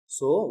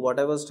 So what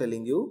I was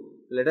telling you,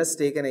 let us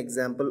take an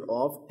example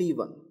of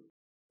T1.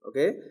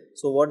 Okay,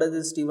 so what does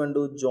this T1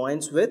 do?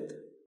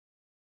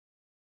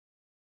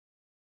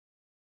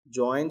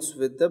 Joins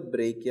with the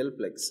brachial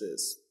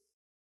plexus.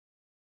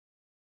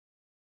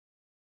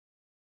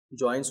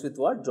 Joins with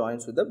what?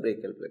 Joins with the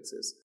brachial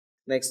plexus.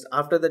 Next,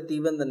 after the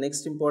T1, the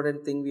next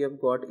important thing we have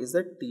got is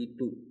the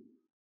T2.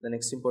 The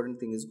next important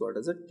thing is got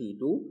as a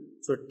T2.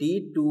 So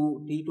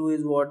T2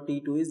 is what?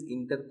 T2 is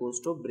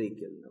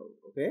intercostobrachial nerve.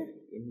 Okay,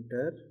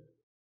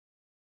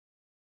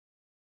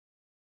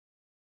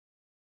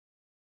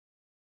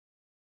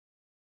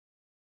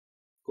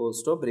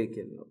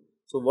 intercostobrachial nerve.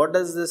 So what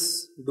does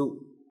this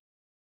do?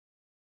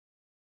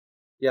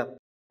 Yeah,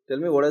 tell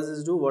me, what does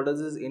this do? What does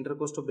this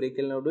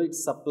intercostobrachial nerve do? It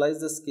supplies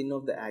the skin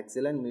of the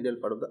axilla and medial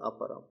part of the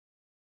upper arm.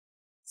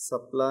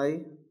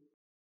 Supply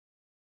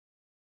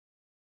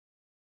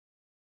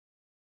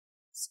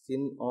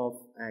skin of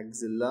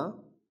axilla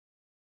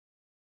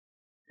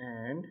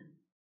and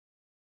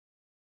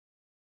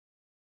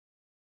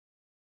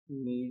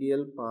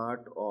medial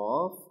part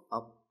of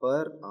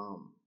upper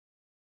arm.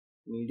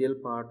 Medial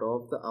part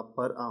of the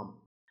upper arm.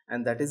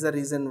 And that is the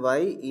reason why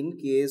in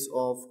case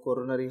of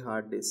coronary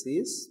heart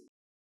disease,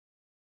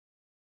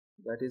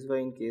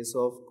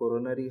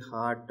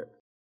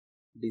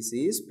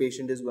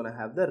 patient is going to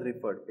have the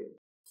referred pain.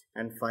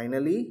 And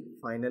finally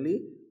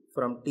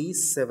from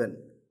T7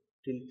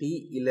 till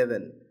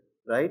T11,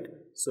 right?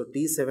 So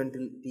T7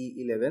 till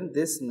T11,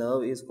 this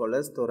nerve is called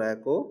as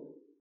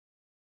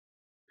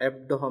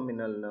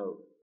thoraco-abdominal nerve.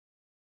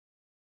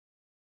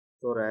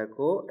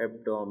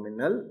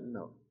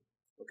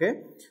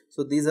 Okay,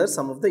 so these are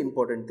some of the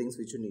important things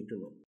which you need to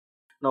know.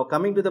 Now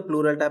coming to the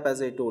pleural tap,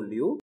 as I told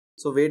you,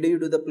 so where do you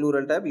do the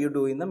pleural tap? You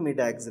do in the mid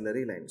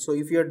axillary line. So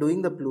if you are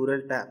doing the pleural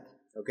tap,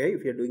 okay,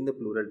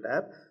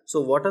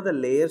 so what are the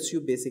layers you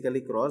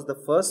basically cross? The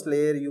first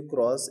layer you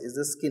cross is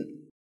the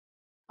skin.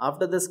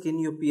 After the skin,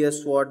 you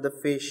pierce what? The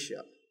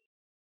fascia.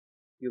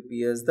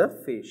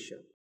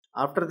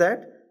 After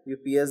that, you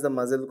pierce the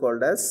muscle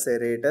called as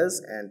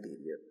serratus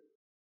anterior.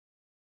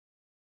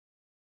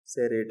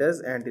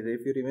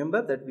 If you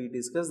remember that we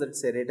discussed that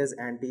serratus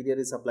anterior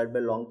is supplied by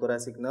long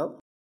thoracic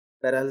nerve.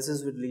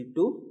 Paralysis would lead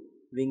to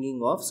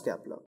winging of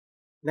scapula.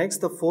 Next,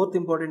 the fourth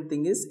important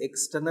thing is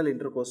external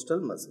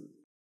intercostal muscle.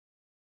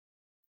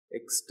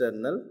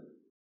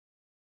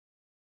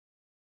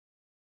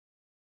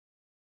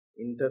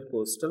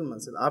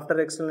 After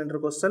external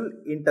intercostal,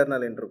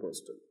 internal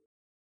intercostal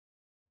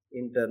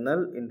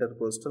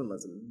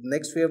muscle.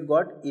 Next, we have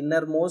got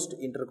innermost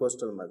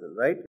intercostal muscle,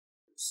 right?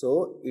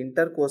 So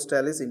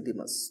intercostalis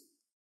intimus.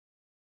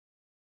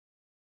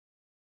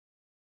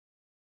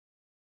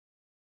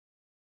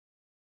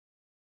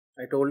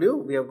 I told you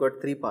we have got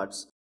three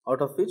parts,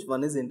 out of which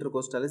one is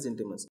intercostalis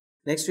intimus.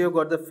 Next, we have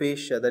got the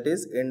fascia, that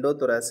is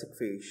endothoracic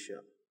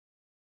fascia.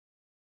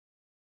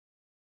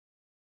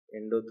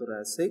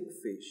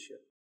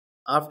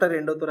 After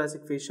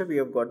endothoracic fascia, we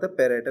have got the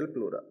parietal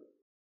pleura.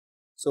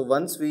 So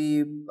once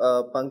we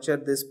puncture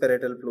this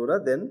parietal pleura,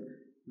 then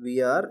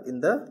we are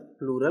in the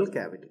pleural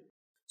cavity.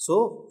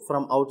 So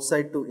from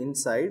outside to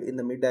inside in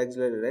the mid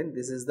axillary line,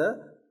 this is the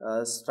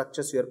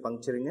structures you are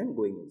puncturing and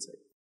going inside.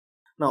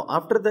 Now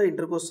after the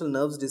intercostal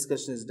nerves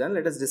discussion is done,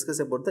 let us discuss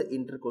about the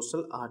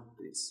intercostal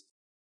arteries.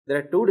 There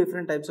are two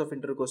different types of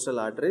intercostal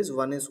arteries.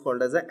 One is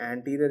called as the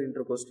anterior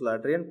intercostal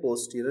artery and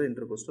posterior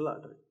intercostal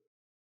artery.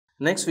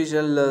 Next, we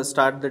shall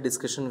start the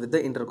discussion with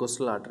the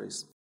intercostal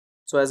arteries.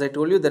 So as I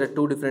told you, there are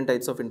two different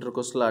types of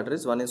intercostal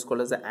arteries. One is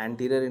called as the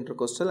anterior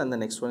intercostal and the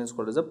next one is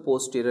called as the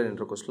posterior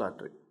intercostal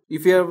artery.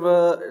 If you have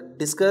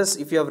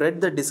read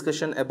the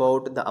discussion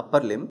about the upper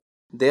limb,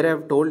 there I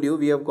have told you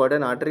we have got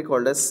an artery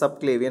called as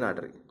subclavian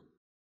artery.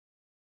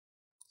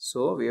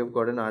 So we have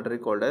got an artery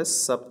called as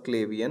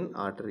subclavian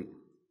artery.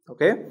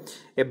 Okay,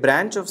 a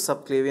branch of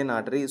subclavian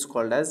artery is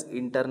called as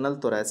internal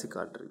thoracic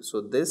artery.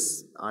 So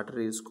this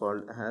artery is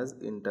called as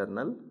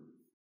internal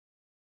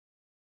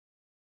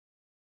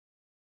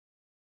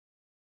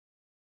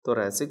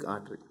thoracic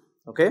artery.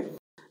 Okay,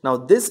 now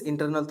this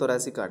internal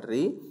thoracic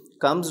artery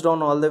comes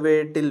down all the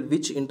way till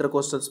which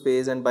intercostal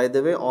space, and by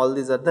the way, all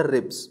these are the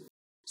ribs.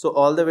 So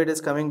all the way it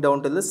is coming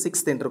down till the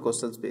sixth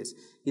intercostal space.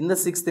 In the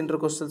sixth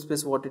intercostal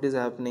space, what it is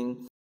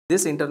happening?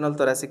 This internal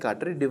thoracic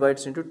artery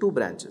divides into two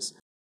branches.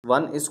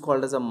 One is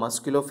called as a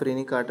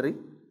musculophrenic artery.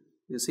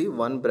 You see,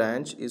 one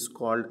branch is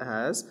called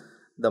as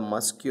the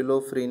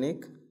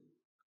musculophrenic.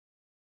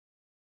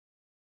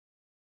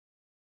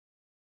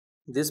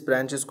 This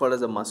branch is called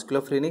as a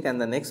musculophrenic,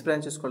 and the next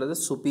branch is called as the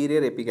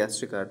superior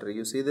epigastric artery.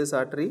 You see this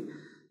artery?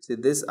 See,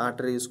 this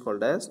artery is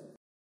called as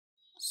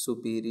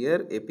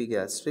superior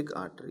epigastric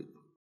artery.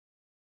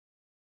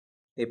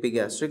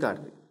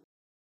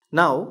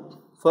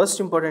 Now, first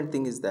important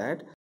thing is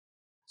that,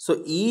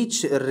 so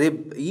each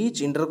rib, each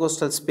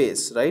intercostal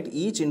space, right?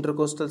 Each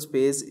intercostal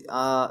space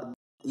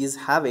is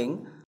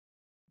having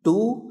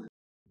two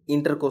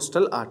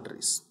intercostal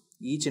arteries.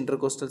 Each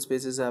intercostal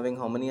space is having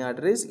how many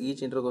arteries?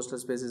 Each intercostal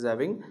space is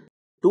having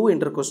two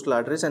intercostal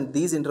arteries, and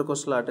these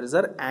intercostal arteries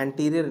are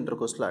anterior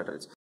intercostal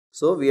arteries.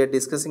 So we are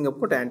discussing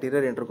about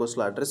anterior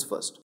intercostal arteries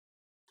first.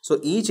 So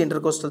each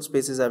intercostal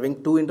space is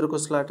having two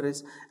intercostal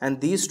arteries,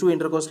 and these two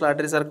intercostal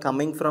arteries are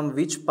coming from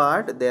which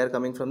part? They are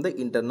coming from the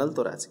internal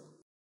thoracic.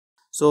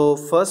 So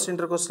first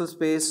intercostal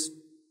space,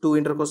 two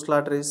intercostal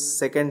arteries,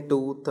 second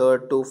two,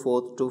 third two,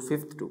 fourth two,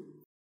 fifth two.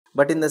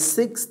 But in the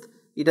sixth,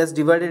 it has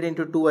divided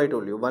into two, I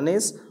told you. One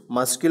is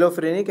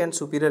musculophrenic and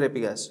superior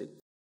epigastric.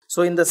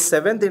 So in the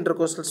seventh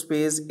intercostal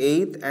space,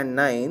 eighth and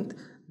ninth,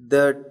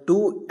 the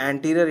two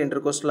anterior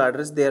intercostal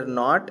arteries, they are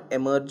not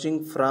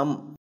emerging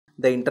from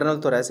the internal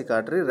thoracic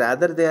artery.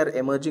 Rather, they are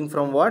emerging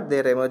from what?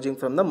 They are emerging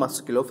from the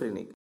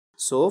musculophrenic.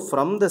 So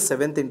from the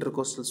seventh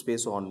intercostal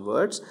space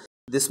onwards,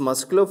 this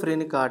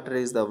musculophrenic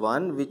artery is the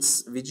one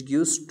which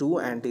gives two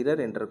anterior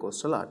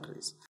intercostal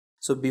arteries.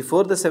 So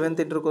before the seventh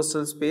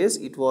intercostal space,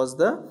 it was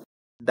the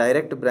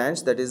direct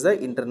branch, that is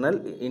the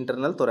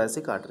internal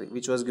thoracic artery,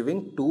 which was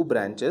giving two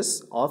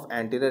branches of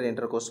anterior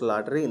intercostal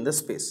artery in the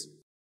space.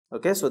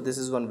 Okay, so this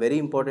is one very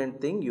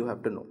important thing you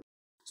have to know.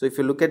 So if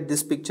you look at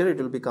this picture, it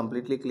will be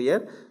completely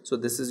clear. So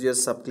this is your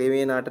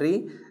subclavian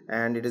artery,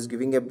 and it is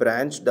giving a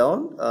branch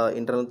down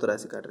internal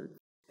thoracic artery.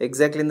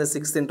 Exactly in the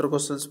 6th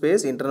intercostal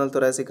space, internal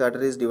thoracic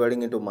artery is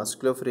dividing into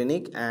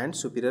musculophrenic and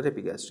superior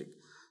epigastric.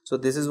 So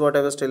this is what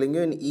I was telling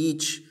you. In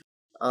each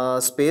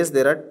space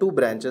there are 2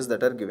 branches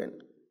that are given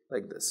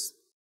like this.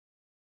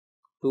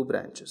 2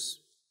 branches.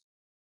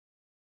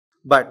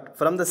 But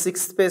from the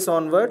 6th space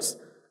onwards,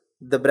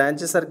 the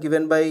branches are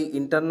given by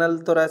internal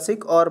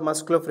thoracic or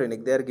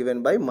musculophrenic. They are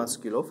given by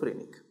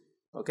musculophrenic.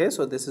 Okay,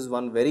 so this is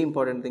one very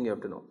important thing you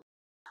have to know.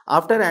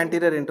 After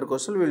anterior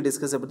intercostal, we will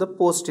discuss about the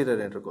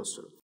posterior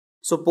intercostal.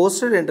 So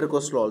posterior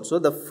intercostal also,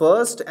 the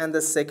first and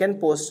the second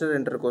posterior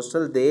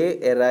intercostal, they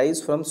arise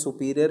from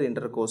superior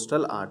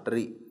intercostal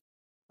artery.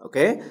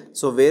 Okay,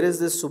 so where is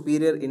this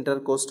superior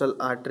intercostal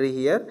artery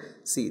here?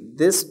 See,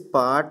 this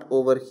part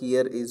over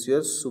here is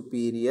your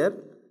superior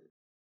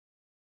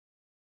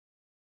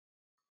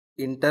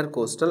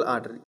intercostal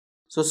artery.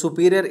 So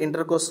superior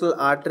intercostal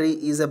artery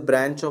is a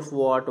branch of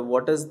what?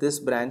 What is this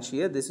branch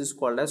here? This is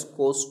called as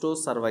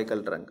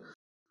costo-cervical trunk.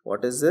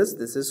 What is this?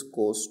 This is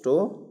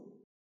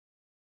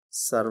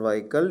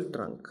costo-cervical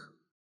trunk.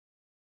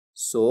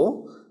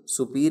 So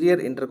superior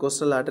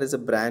intercostal artery is a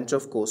branch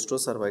of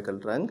costo-cervical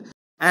trunk,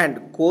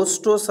 and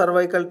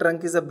costo-cervical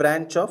trunk is a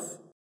branch of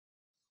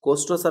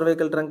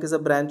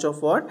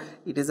what?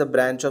 It is a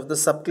branch of the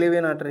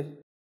subclavian artery.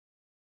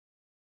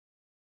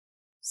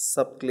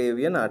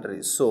 Subclavian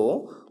artery.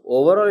 So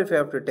overall, if I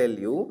have to tell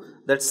you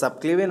that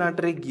subclavian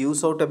artery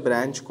gives out a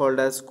branch called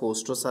as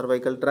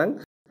costo-cervical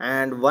trunk,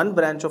 and one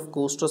branch of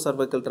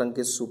costo-cervical trunk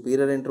is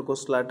superior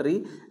intercostal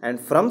artery,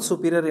 and from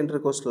superior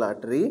intercostal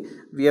artery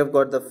we have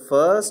got the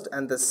first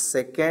and the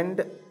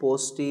second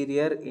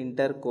posterior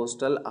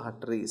intercostal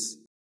arteries.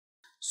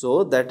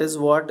 So that is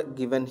what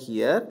given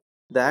here,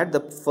 that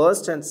the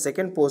first and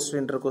second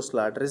posterior intercostal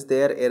arteries,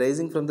 they are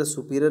arising from the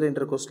superior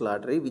intercostal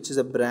artery, which is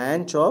a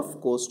branch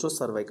of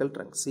costo-cervical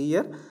trunk. See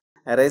here,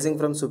 arising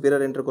from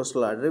superior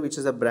intercostal artery, which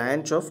is a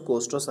branch of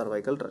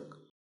costo-cervical trunk.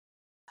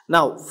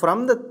 Now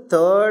from the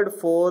 3rd,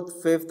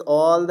 4th, 5th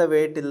all the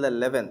way till the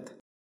 11th.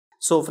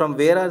 So from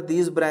where are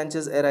these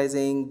branches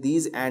arising?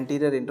 These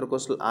anterior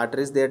intercostal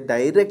arteries, they are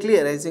directly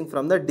arising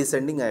from the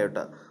descending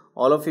aorta.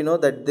 All of you know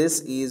that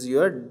this is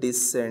your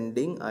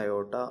descending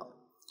aorta,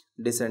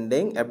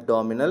 descending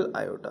abdominal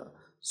aorta.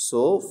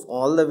 So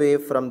all the way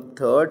from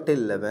 3rd till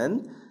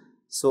 11th,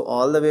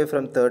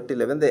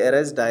 they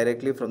arise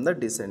directly from the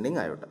descending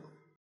aorta.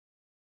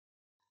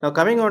 Now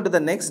coming on to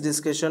the next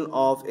discussion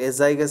of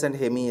azygous and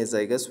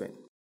hemiazygous vein.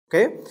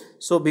 Okay,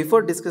 so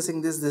before discussing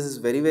this is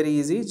very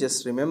easy.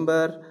 Just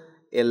remember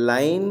a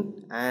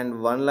line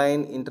and one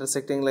line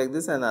intersecting like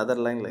this and other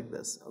line like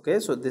this.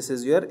 Okay, so this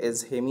is your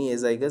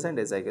hemiazygous and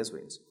azygous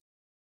veins.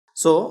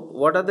 So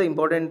what are the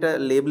important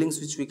labelings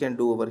which we can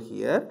do over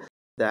here?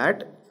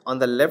 That on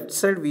the left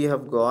side we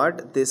have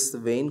got this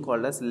vein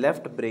called as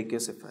left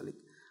brachiocephalic.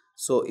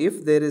 So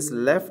if there is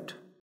left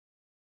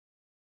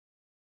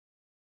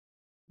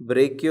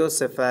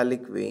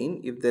brachiocephalic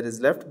vein,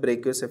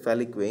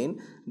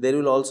 there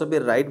will also be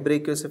right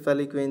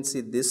brachiocephalic vein.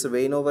 See, this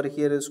vein over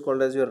here is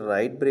called as your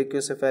right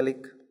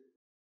brachiocephalic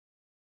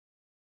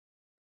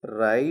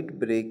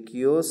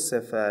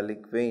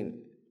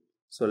vein.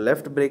 So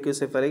left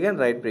brachiocephalic and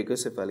right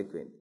brachiocephalic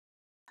vein.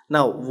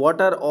 Now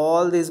what are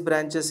all these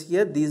branches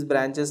here? These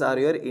branches are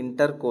your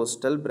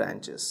intercostal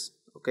branches.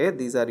 Okay,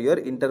 these are your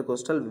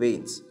intercostal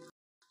veins.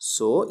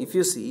 So if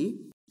you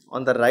see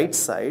on the right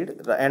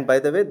side, and by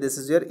the way this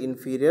is your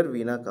inferior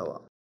vena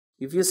cava.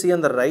 If you see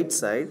on the right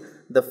side,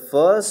 the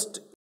first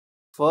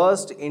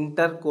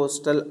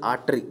intercostal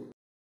artery,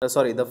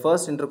 the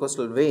first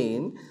intercostal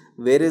vein,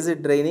 where is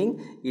it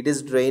draining? It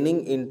is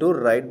draining into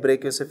right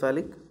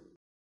brachiocephalic.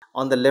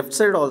 On the left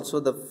side also,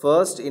 the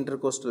first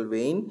intercostal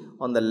vein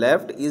on the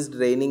left is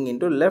draining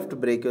into left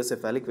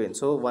brachiocephalic vein.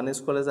 So one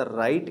is called as a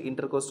right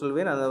intercostal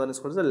vein, another one is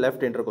called as a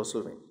left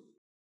intercostal vein.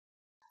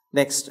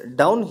 Next,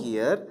 down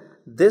here,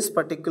 this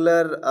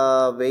particular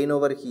vein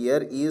over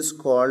here is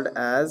called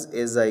as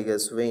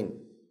azygous vein.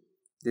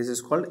 This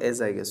is called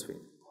azygous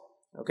vein.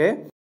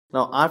 Okay.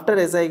 Now after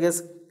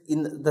azygous,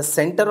 in the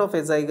center of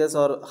azygous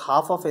or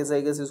half of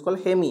azygous is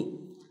called hemi,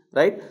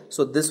 right?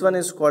 So this one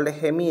is called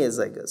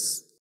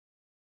hemiazygous.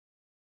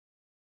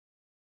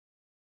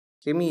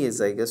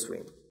 Hemiazygous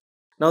vein.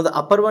 Now the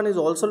upper one is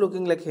also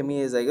looking like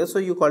hemiazygous, so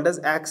you call it as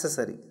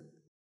accessory.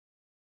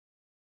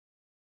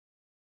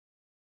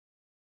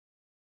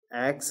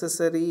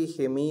 Accessory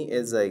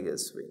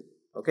hemiazygous vein.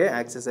 Okay,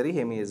 accessory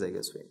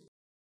hemiazygous vein.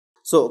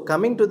 So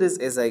coming to this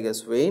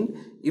azygous vein,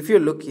 if you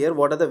look here,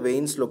 what are the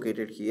veins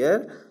located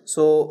here?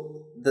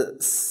 So the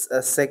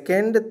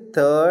second,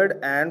 third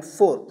and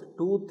fourth,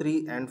 2,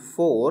 3 and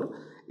 4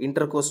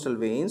 intercostal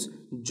veins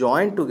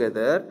join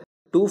together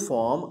to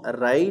form a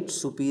right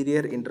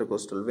superior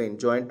intercostal vein.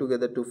 Join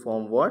together to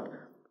form what?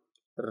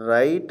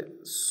 Right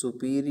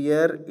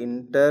superior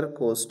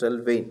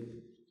intercostal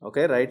vein.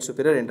 Okay, right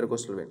superior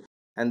intercostal vein.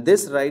 And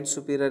this right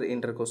superior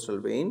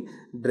intercostal vein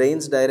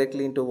drains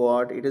directly into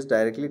what? It is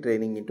directly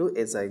draining into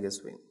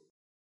azygous vein.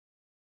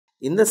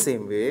 In the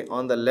same way,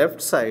 on the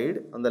left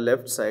side,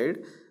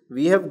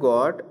 we have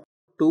got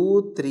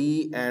 2,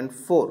 3 and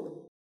 4.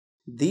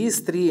 These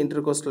three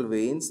intercostal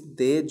veins,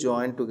 they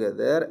join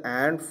together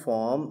and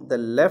form the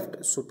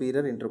left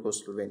superior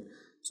intercostal vein.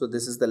 So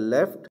this is the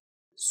left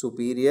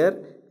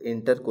superior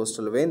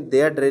intercostal vein.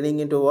 They are draining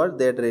into what?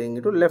 They are draining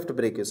into left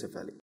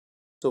brachiocephalic.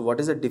 So what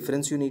is the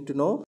difference you need to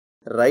know?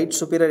 Right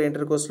superior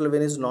intercostal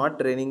vein is not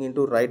draining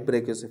into right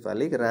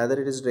brachiocephalic,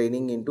 rather it is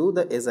draining into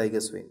the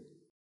azygous vein.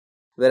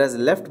 Whereas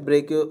left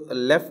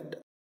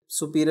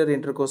superior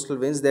intercostal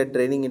veins, they are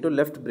draining into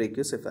left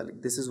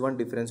brachiocephalic. This is one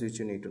difference which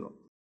you need to know.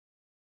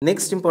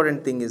 Next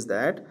important thing is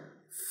that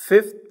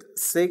 5th,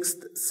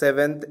 6th,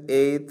 7th,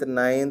 8th,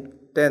 9th,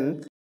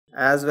 10th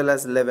as well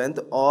as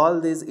 11th, all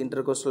these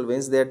intercostal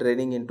veins, they are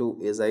draining into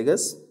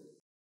azygous.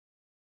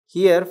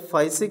 Here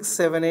 5, 6,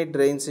 7, 8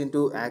 drains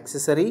into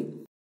accessory,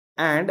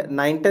 and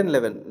 9, 10,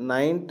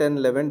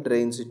 11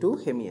 drains into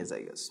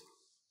hemiazygous.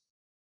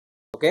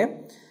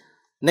 Okay.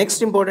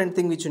 Next important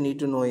thing which you need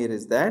to know here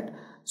is that,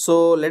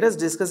 so let us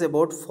discuss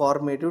about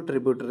formative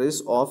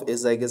tributaries of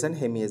azygous and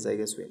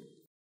hemiazygous vein.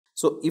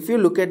 So if you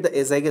look at the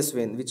azygous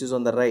vein which is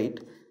on the right,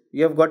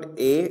 we have got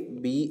A,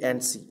 B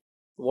and C.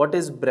 What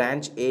is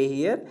branch A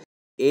here?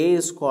 A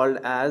is called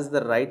as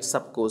the right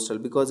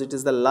subcostal because it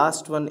is the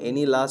last one.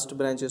 Any last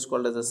branch is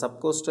called as a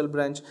subcostal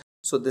branch.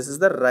 So this is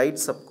the right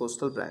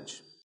subcostal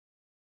branch.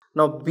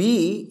 Now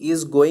B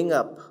is going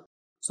up.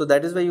 So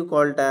that is why you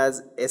call it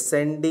as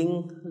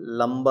ascending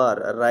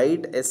lumbar,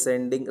 right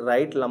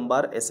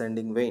lumbar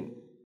ascending vein.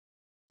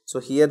 So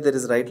here there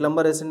is right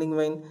lumbar ascending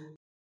vein.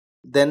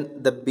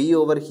 Then the B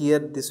over here,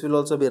 this will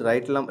also be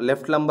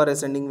left lumbar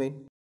ascending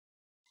vein.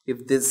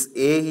 If this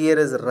A here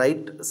is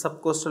right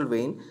subcostal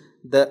vein,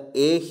 the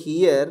A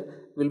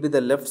here will be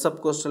the left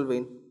subcostal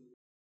vein.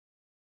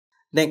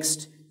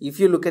 Next, if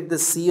you look at the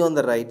C on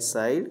the right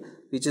side,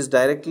 which is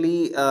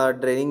directly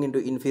draining into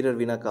inferior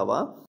vena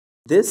cava,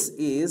 this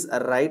is a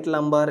right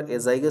lumbar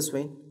azygous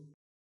vein.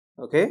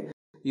 Okay,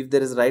 if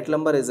there is right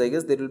lumbar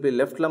azygous, there will be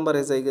left lumbar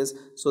azygous.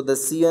 So the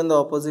C on the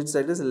opposite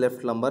side is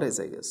left lumbar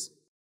azygous.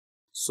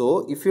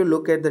 So if you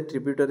look at the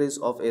tributaries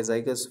of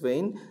azygous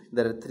vein,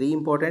 there are three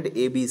important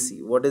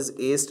ABC. What is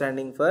A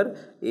standing for?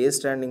 A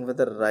standing for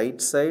the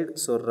right side,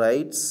 so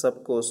right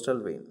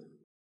subcostal vein.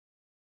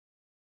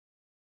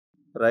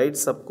 Right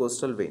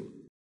subcostal vein.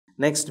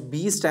 Next,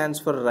 B stands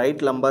for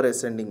right lumbar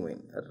ascending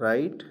vein.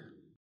 Right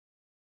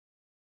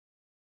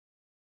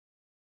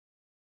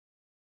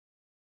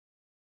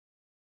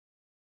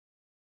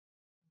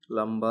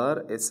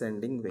lumbar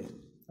ascending vein.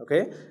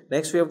 Okay.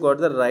 Next, we have got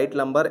the right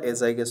lumbar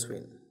azygous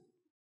vein.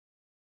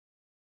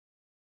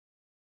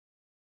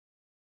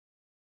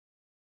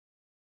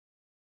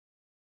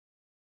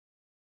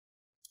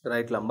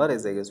 Right lumbar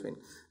azygous vein.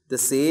 The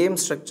same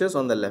structures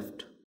on the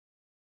left.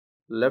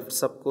 Left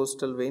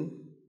subcostal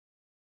vein.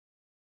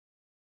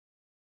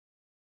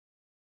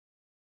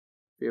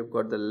 We have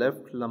got the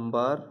left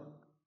lumbar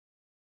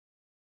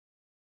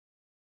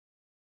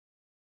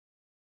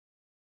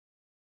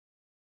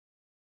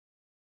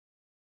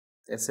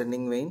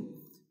ascending vein.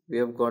 We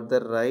have got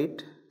the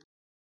right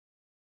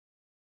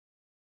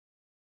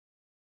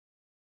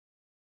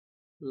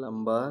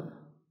lumbar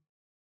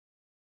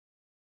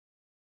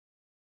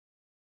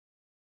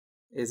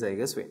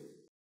azygous vein.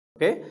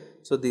 Okay,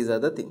 so these are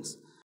the things.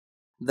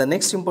 The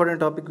next important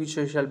topic which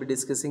we shall be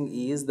discussing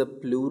is the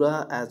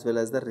pleura as well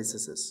as the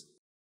recesses.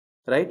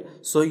 Right,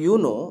 so you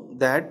know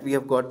that we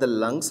have got the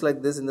lungs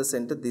like this in the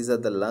center. These are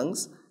the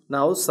lungs.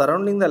 Now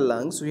surrounding the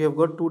lungs, we have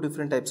got two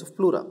different types of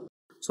pleura.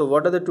 So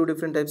what are the two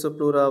different types of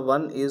pleura?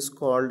 One is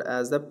called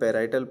as the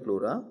parietal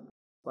pleura.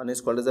 One is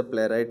called as a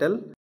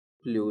parietal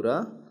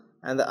pleura,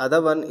 and the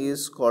other one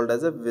is called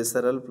as a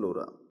visceral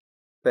pleura.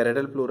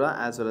 Parietal pleura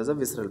as well as a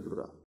visceral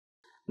pleura.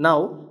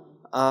 Now,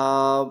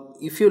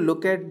 if you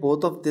look at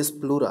both of this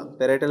pleura,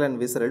 parietal and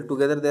visceral,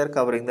 together they are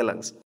covering the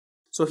lungs.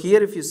 So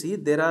here if you see,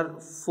 there are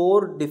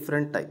four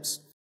different types.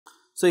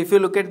 So if you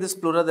look at this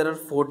pleura, there are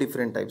four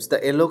different types.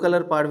 The yellow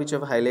color part which I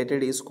have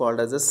highlighted is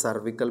called as a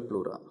cervical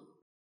pleura.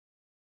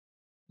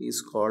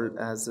 Is called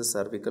as the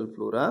cervical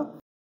pleura.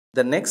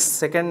 The next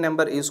second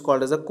number is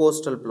called as a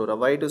costal pleura.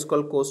 Why it is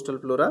called costal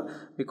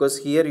pleura? Because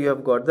here you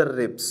have got the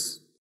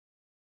ribs.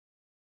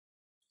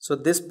 So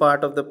this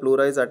part of the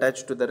pleura is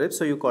attached to the ribs,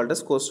 so you call it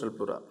as costal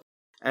pleura.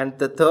 And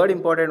the third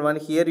important one,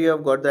 here you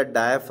have got the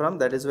diaphragm,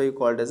 that is why you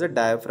call it as a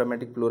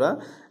diaphragmatic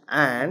pleura.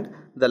 And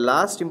the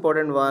last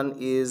important one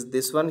is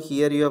this one,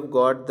 here you have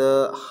got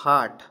the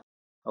heart.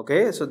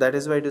 Okay, so that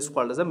is why it is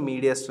called as a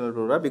mediastinal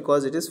pleura,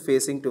 because it is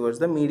facing towards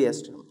the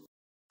mediastinum.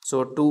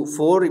 So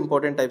four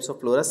important types of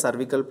pleura: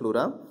 cervical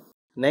pleura.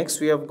 Next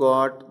we have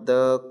got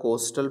the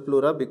costal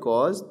pleura,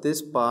 because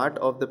this part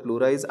of the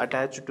pleura is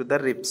attached to the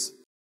ribs.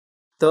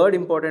 Third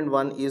important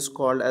one is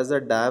called as a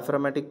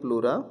diaphragmatic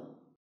pleura.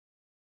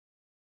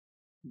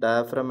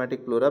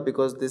 Diaphragmatic pleura,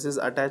 because this is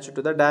attached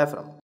to the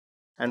diaphragm.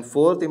 And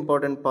fourth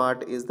important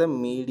part is the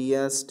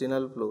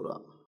mediastinal pleura.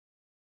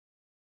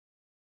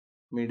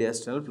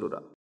 Mediastinal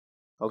pleura.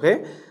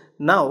 Okay.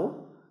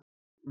 Now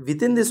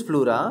within this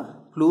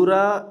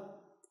pleura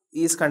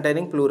is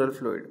containing pleural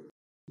fluid.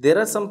 There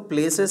are some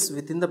places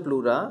within the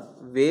pleura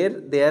where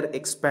they are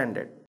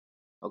expanded.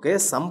 Okay,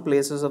 some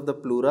places of the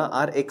pleura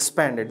are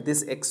expanded.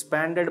 This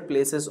expanded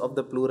places of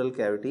the pleural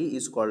cavity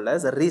is called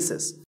as a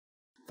recess.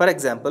 For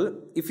example,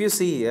 if you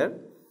see here,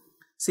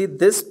 see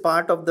this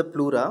part of the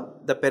pleura,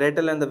 the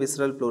parietal and the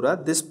visceral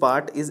pleura, this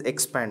part is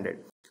expanded.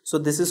 So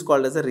this is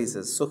called as a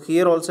recess. So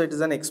here also it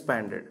is an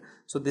expanded.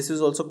 So this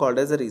is also called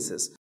as a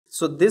recess.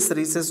 So this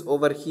recess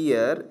over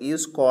here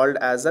is called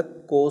as a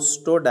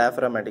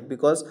costodiaphragmatic,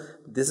 because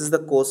this is the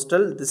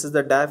costal, this is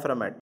the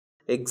diaphragmatic.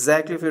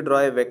 Exactly, if you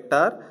draw a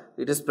vector,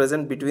 it is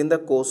present between the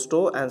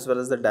costo as well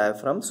as the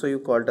diaphragm. So you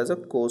call it as a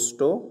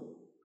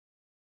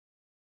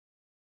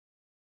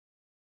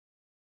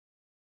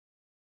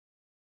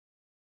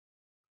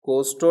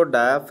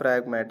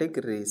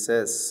costodiaphragmatic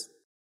recess.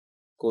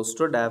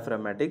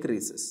 Costodiaphragmatic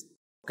recess.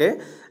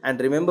 Okay,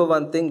 and remember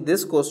one thing,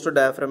 this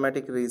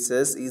costodiaphragmatic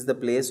recess is the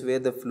place where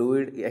the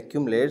fluid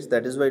accumulates.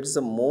 That is why it is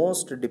the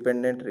most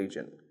dependent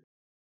region.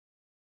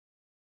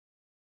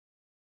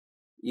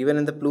 Even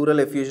in the pleural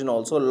effusion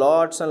also,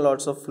 lots and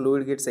lots of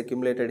fluid gets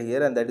accumulated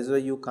here, and that is why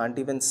you can't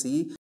even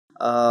see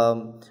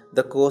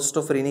the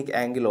costophrenic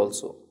angle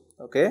also.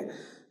 Okay,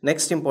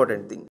 next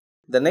important thing.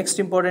 The next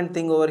important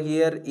thing over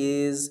here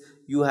is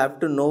you have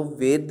to know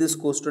where this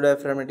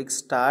costodiaphragmatic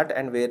start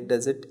and where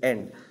does it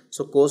end.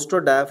 So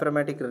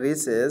costodiaphragmatic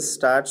recess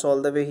starts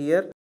all the way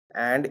here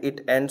and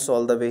it ends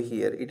all the way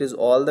here. It is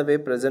all the way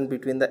present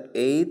between the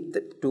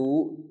 8th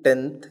to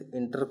 10th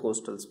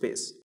intercostal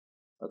space.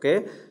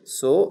 Okay,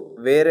 so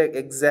where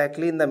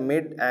exactly in the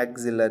mid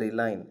axillary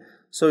line.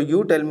 So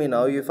you tell me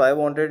now, if I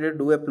wanted to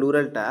do a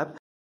pleural tap,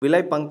 will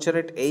I puncture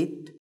at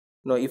 8?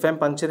 No, if I'm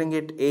puncturing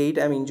at 8,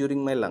 I'm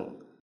injuring my lung.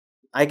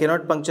 I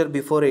cannot puncture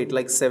before 8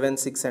 like 7,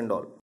 6 and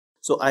all.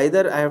 So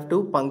either I have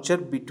to puncture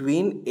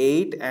between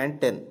 8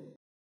 and 10.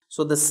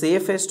 So the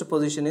safest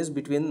position is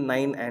between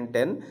 9 and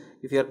 10.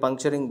 If you are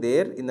puncturing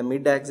there in the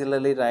mid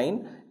axillary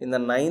line in the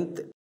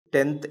 9th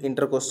 10th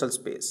intercostal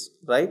space,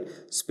 right?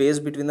 Space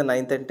between the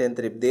 9th and 10th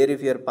rib. There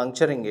if you are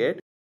puncturing it,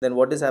 then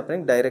what is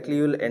happening? Directly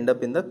you will end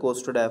up in the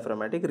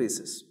costodiaphragmatic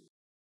recess.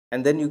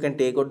 And then you can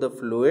take out the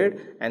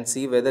fluid and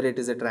see whether it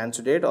is a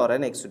transudate or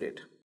an exudate.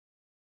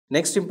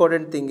 Next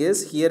important thing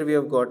is here we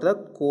have got the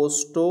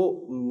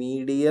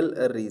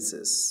costomedial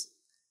recess.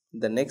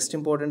 The next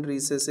important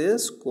recess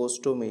is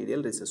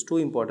costomedial recess. Two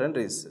important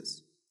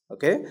recesses.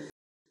 Okay.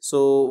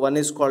 So one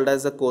is called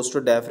as the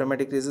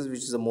costodiaphragmatic recess, which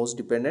is the most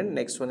dependent.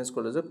 Next one is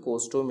called as the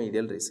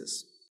costomedial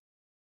recess.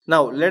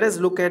 Now let us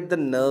look at the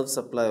nerve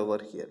supply over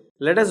here.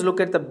 Let us look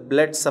at the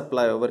blood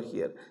supply over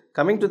here.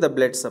 Coming to the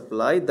blood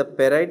supply, the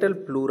parietal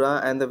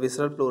pleura and the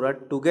visceral pleura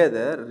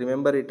together,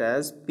 remember it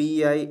as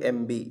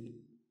PIMB.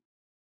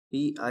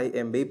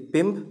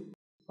 PIMB.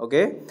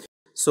 Okay.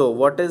 So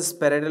what is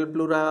parietal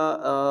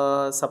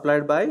pleura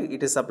supplied by?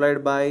 It is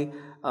supplied by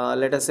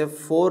let us say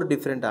 4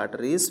 different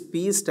arteries.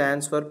 P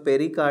stands for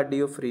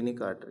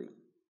pericardiophrenec artery.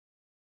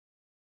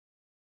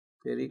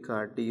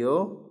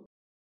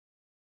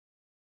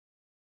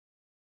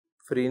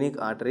 Pericardiophrenec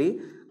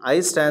artery. I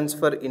stands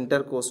for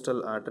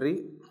intercostal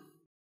artery.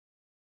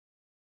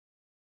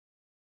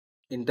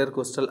 And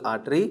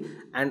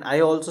I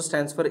also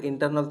stands for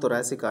internal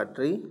thoracic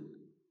artery.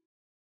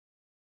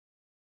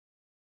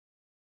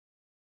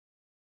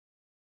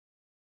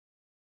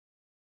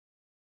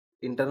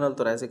 Internal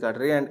thoracic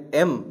artery, and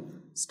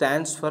M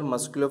stands for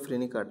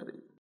musculophrenic artery.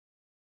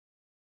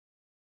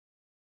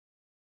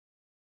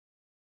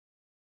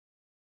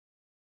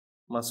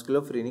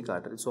 Musculophrenic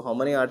artery. So how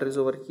many arteries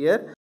over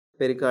here?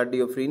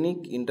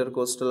 Pericardiophrenec,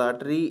 intercostal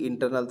artery,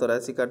 internal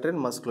thoracic artery, and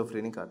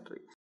musculophrenic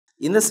artery.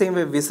 In the same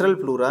way, visceral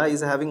pleura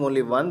is having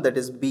only one, that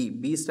is B.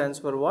 B stands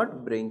for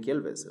what?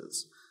 Branchial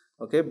vessels.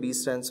 Okay, B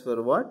stands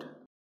for what?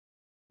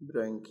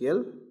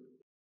 Branchial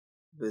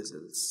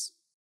vessels.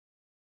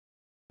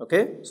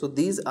 Okay, so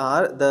these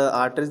are the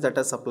arteries that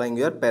are supplying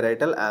your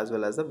parietal as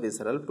well as the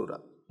visceral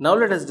pleura. Now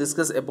let us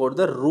discuss about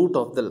the root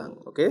of the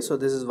lung. Okay, so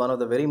this is one of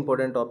the very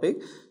important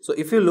topic. So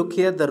if you look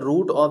here, the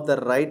root of the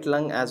right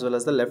lung as well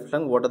as the left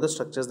lung, what are the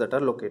structures that are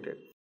located?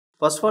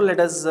 First of all, let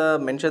us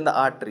mention the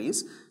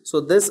arteries.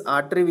 So this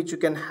artery which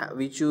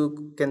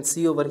you can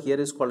see over here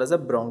is called as a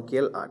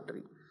bronchial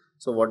artery.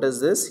 So what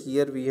is this?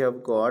 Here we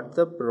have got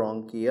the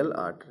bronchial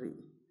artery.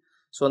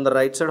 So on the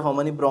right side, how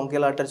many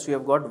bronchial arteries we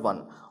have got?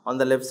 1. On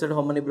the left side,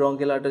 how many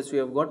bronchial arteries we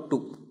have got?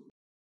 2.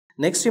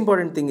 Next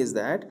important thing is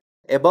that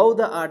above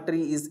the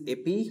artery is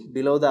epi,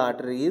 below the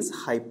artery is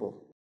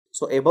hypo.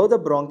 So above the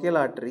bronchial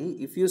artery,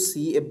 if you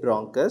see a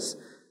bronchus,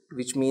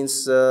 which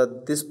means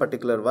this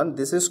particular one,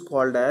 this is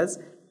called as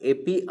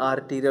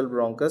epiarterial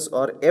bronchus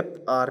or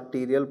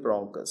eparterial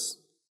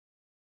bronchus.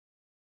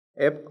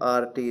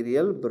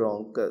 Eparterial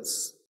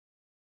bronchus.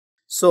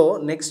 So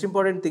next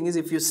important thing is,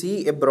 if you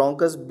see a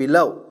bronchus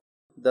below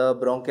the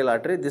bronchial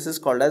artery, this is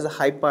called as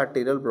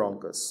hyparterial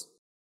bronchus.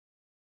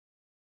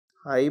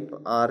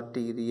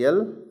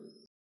 Hyparterial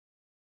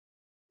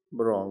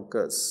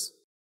bronchus.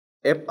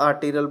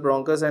 Eparterial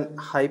bronchus and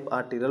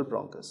hyparterial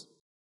bronchus.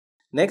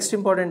 Next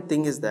important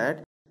thing is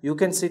that you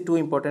can see 2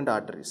 important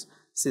arteries.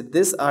 See,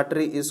 this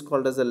artery is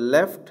called as a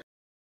left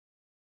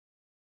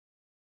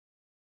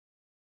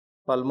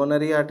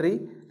pulmonary artery,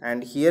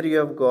 and here you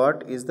have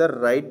got is the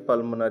right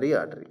pulmonary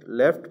artery,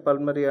 left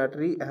pulmonary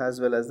artery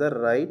as well as the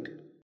right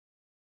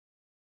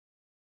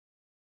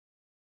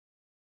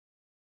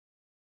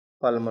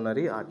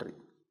pulmonary artery.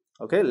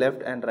 Okay,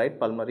 left and right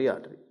pulmonary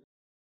artery.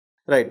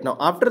 Right, now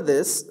after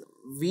this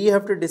we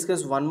have to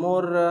discuss one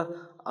more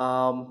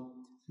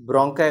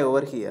bronchi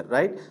over here,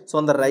 right? So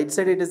on the right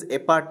side it is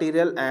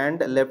eparterial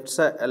and left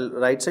side,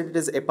 right side it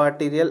is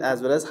eparterial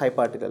as well as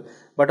hyparterial.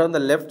 But on the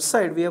left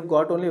side we have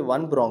got only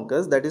one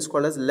bronchus, that is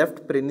called as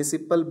left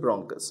principal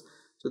bronchus.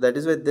 So that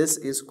is why this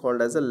is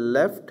called as a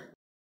left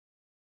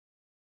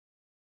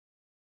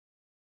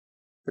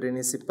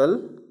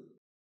principal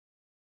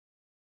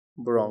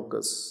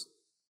bronchus.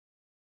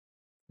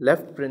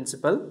 Left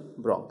principal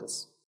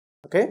bronchus.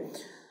 Okay.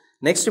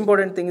 Next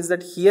important thing is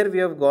that here we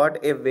have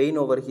got a vein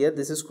over here.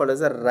 This is called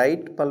as a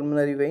right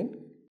pulmonary vein.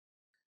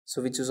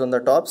 So which is on the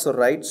top. So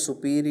right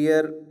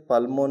superior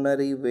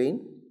pulmonary vein.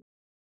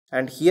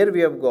 And here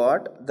we have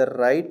got the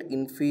right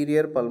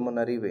inferior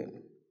pulmonary vein.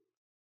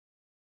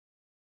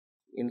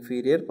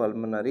 Inferior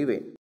pulmonary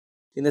vein.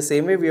 In the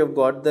same way we have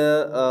got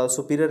the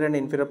superior and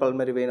inferior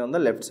pulmonary vein on the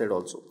left side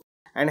also.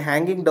 And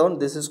hanging down,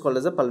 this is called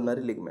as a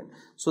pulmonary ligament.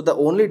 So the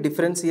only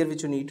difference here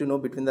which you need to know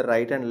between the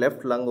right and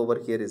left lung over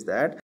here is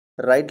that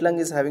right lung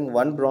is having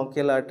one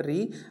bronchial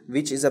artery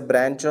which is a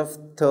branch of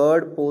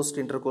third post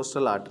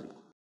intercostal artery.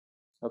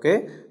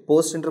 Okay,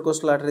 post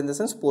intercostal artery in the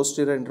sense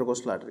posterior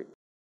intercostal artery.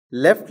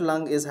 Left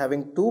lung is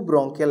having two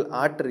bronchial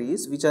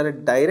arteries which are a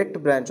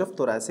direct branch of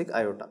thoracic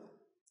aorta.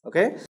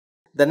 Okay,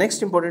 the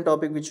next important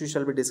topic which we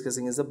shall be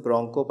discussing is the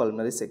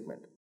bronchopulmonary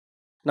segment.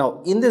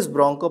 Now in this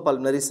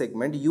bronchopulmonary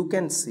segment you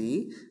can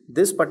see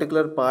this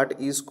particular part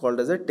is called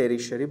as a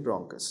tertiary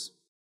bronchus.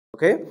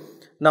 Okay.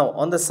 Now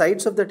on the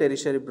sides of the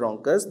tertiary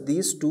bronchus,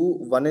 these two,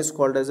 one is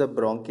called as a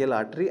bronchial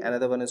artery,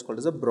 another one is called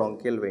as a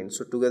bronchial vein.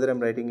 So together I am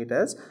writing it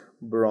as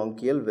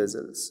bronchial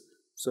vessels.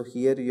 So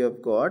here you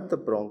have got the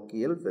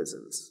bronchial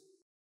vessels.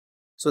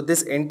 So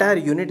this entire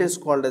unit is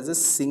called as a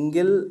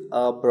single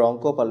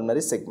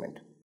bronchopulmonary segment.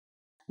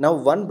 Now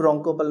one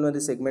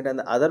bronchopulmonary segment and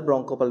the other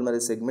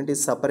bronchopulmonary segment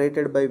is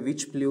separated by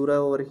which pleura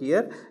over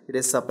here? It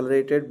is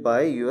separated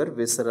by your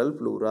visceral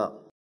pleura.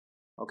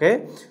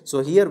 Okay, so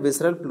here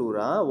visceral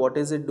pleura, what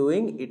is it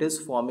doing? It is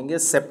forming a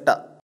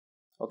septa.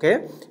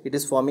 Okay, it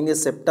is forming a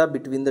septa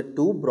between the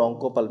two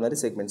bronchopulmonary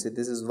segments.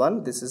 This is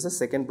one, this is a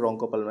second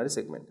bronchopulmonary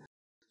segment.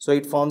 So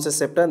it forms a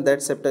septa and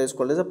that septa is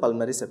called as a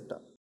pulmonary septa.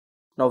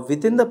 Now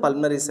within the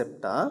pulmonary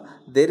septa,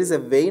 there is a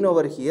vein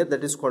over here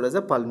that is called as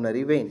a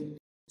pulmonary vein.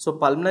 So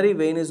pulmonary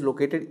vein is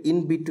located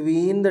in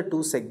between the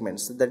two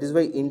segments. That is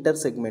why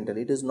intersegmental.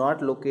 It is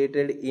not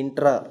located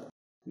intra.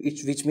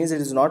 Which means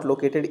it is not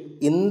located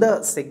in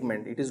the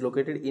segment, it is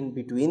located in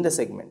between the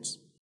segments.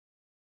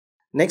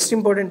 Next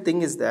important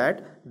thing is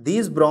that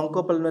these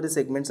bronchopulmonary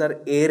segments are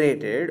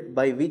aerated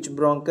by which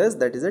bronchus?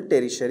 That is a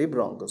tertiary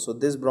bronchus. So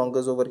this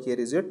bronchus over here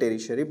is your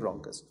tertiary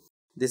bronchus.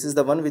 This is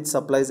the one which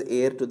supplies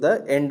air to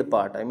the end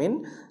part, I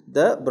mean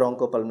the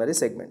bronchopulmonary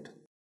segment.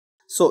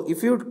 So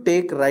if you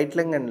take right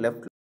lung and left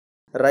lung,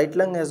 right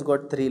lung has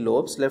got 3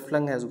 lobes, left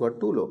lung has got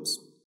 2 lobes.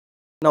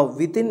 Now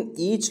within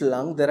each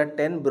lung there are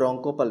 10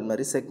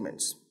 bronchopulmonary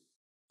segments.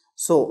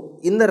 So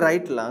in the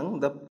right lung,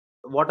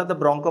 what are the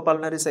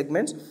bronchopulmonary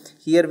segments?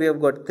 Here we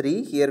have got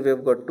 3, here we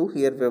have got 2,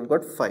 here we have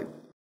got 5.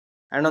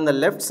 And on the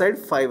left side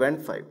 5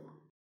 and 5.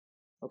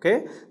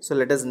 Okay, so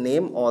let us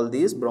name all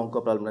these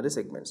bronchopulmonary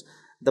segments.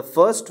 The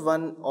first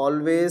one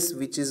always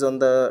which is on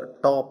the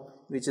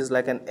top, which is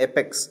like an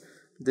apex,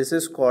 this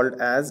is called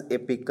as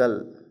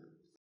apical.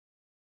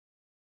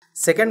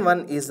 Second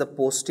one is the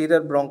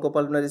posterior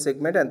bronchopulmonary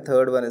segment and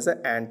third one is the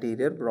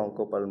anterior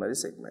bronchopulmonary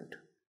segment.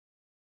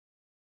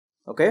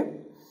 Okay.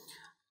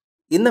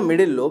 In the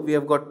middle lobe we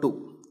have got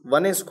 2.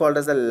 One is called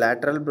as the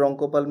lateral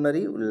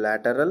bronchopulmonary,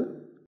 lateral.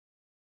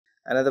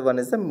 Another one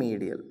is the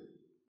medial.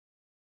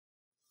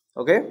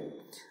 Okay.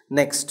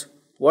 Next,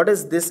 what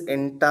is this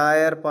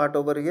entire part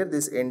over here?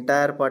 This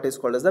entire part is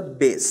called as the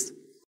base.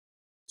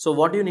 So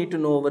what you need to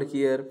know over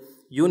here?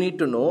 You need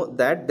to know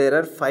that there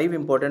are 5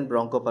 important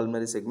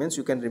bronchopulmonary segments.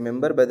 You can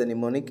remember by the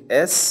mnemonic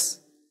S.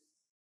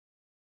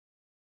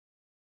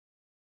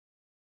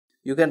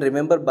 You can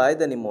remember by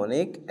the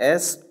mnemonic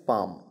S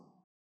palm.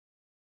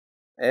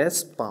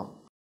 S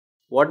palm.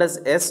 What does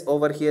S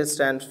over here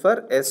stand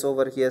for? S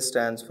over here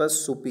stands for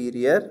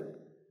superior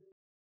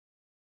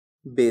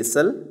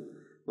basal.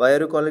 Why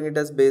are you calling it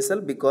as basal?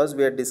 Because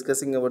we are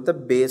discussing about the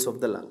base of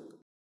the lung.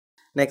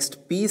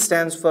 Next, P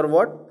stands for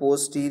what?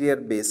 Posterior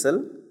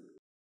basal.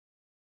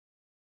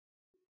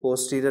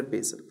 Posterior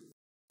basal.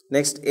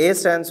 Next, A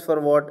stands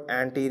for what?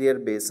 Anterior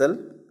basal.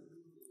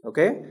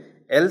 Okay.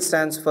 L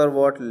stands for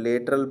what?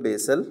 Lateral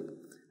basal.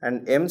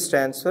 And M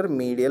stands for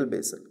medial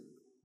basal.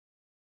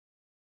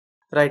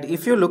 Right.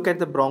 If you look at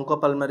the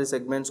bronchopulmonary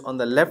segments on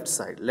the left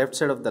side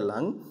of the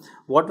lung,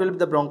 what will be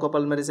the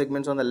bronchopulmonary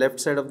segments on the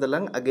left side of the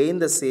lung? Again,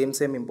 the same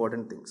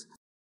important things.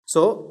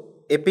 So,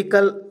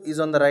 apical is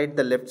on the right,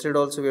 the left side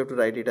also we have to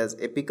write it as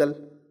apical.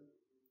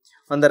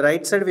 On the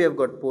right side we have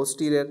got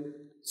posterior.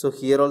 So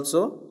here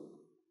also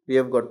we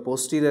have got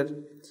posterior.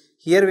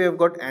 Here we have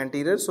got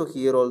anterior, so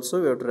here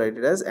also we have to write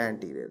it as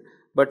anterior.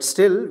 But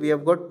still we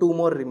have got two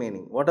more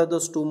remaining. What are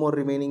those two more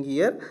remaining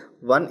here?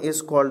 One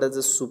is called as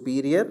a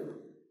superior,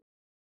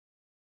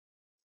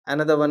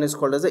 another one is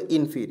called as a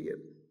inferior.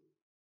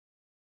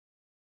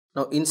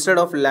 Now instead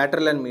of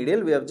lateral and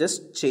medial, we have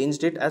just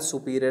changed it as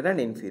superior and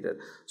inferior.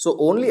 So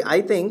only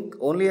I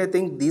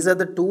think these are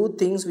the two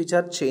things which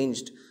are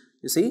changed.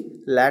 You see,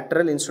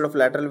 lateral, instead of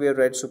lateral we have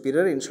write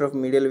superior, instead of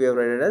medial we have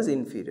write it as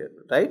inferior,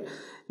 right?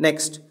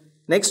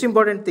 Next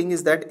important thing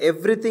is that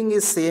everything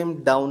is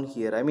same down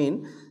here. I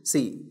mean,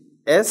 see,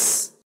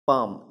 S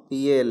palm,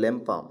 PALM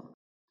palm.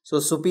 So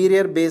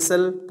superior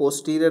basal,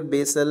 posterior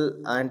basal,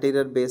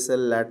 anterior basal,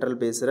 lateral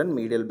basal and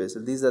medial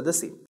basal, these are the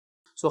same.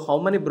 So how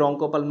many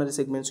bronchopulmonary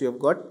segments you have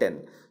got?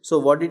 10. So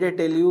what did I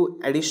tell you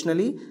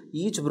additionally?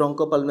 Each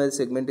bronchopulmonary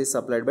segment is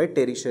supplied by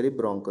tertiary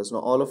bronchus. Now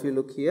all of you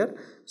look here.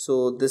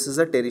 So this is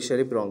a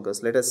tertiary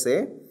bronchus. Let us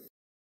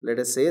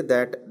say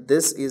that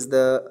this is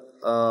the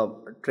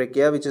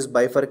trachea which is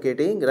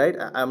bifurcating, right?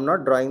 I am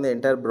not drawing the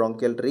entire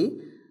bronchial tree,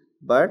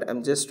 but I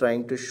am just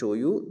trying to show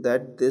you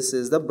that this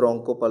is the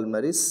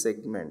bronchopulmonary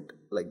segment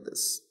like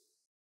this.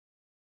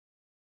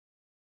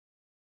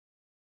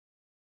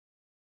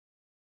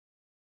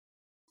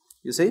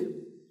 You see,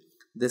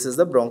 this is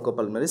the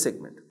bronchopulmonary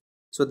segment.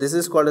 So this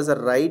is called as a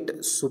right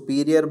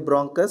superior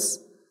bronchus,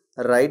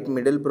 right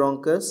middle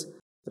bronchus,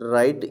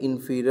 right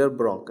inferior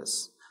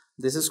bronchus.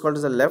 This is called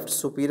as a left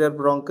superior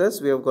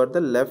bronchus. We have got the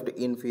left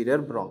inferior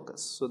bronchus.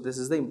 So this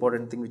is the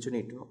important thing which you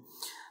need to know.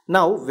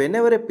 Now,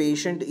 whenever a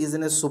patient is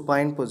in a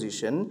supine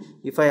position,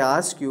 if I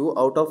ask you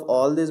out of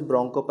all these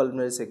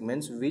bronchopulmonary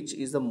segments, which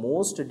is the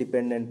most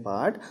dependent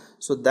part?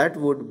 So that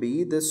would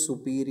be the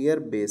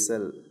superior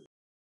basal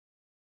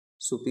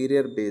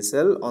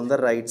on the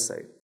right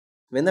side.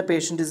 When the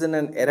patient is in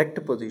an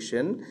erect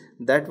position,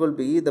 that will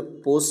be the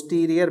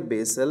posterior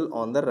basal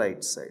on the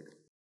right side.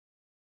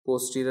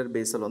 Posterior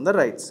basal on the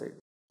right side.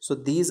 So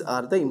these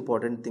are the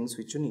important things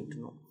which you need to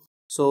know.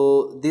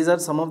 So these are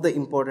some of the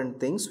important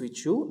things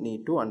which you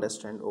need to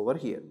understand over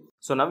here.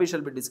 So now we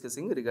shall be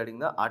discussing regarding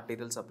the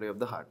arterial supply of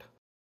the heart.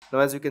 Now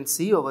as you can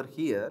see over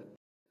here,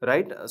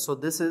 right, so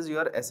this is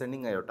your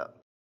ascending aorta.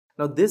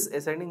 Now this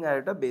ascending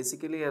aorta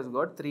basically has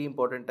got three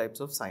important types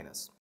of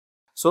sinus.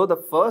 So the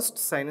first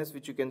sinus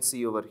which you can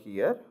see over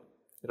here,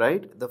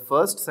 right, the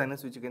first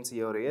sinus which you can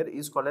see over here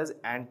is called as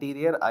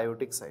anterior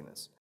aortic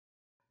sinus.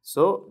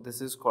 So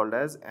this is called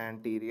as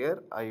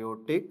anterior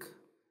aortic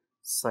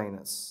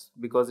sinus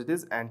because it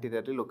is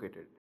anteriorly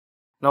located.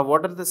 Now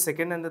what are the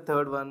second and the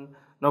third one?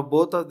 Now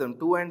both of them,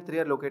 2 and 3,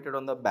 are located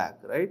on the back,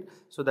 right?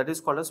 So that is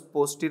called as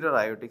posterior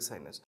aortic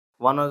sinus.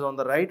 One is on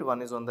the right,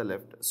 one is on the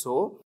left.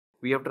 So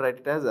we have to write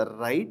it as a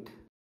right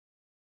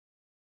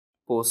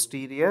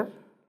posterior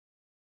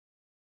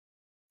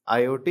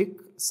aortic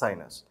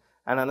sinus,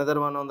 and another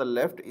one on the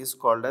left is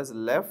called as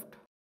left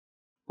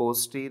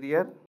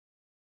posterior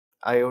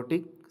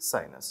aortic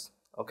sinus.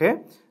 Okay,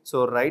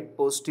 so right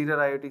posterior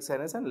aortic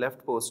sinus and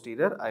left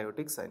posterior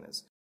aortic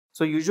sinus.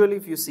 So usually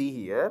if you see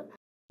here,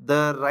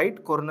 the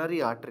right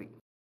coronary artery,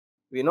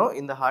 we know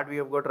in the heart we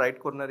have got right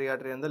coronary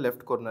artery and the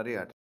left coronary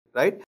artery,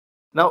 right?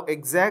 Now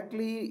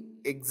exactly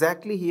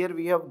here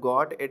we have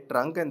got a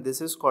trunk, and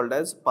this is called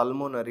as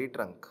pulmonary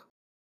trunk.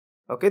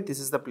 Okay, this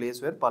is the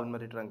place where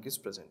pulmonary trunk is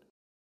present.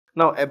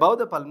 Now above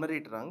the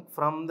pulmonary trunk,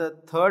 from the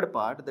third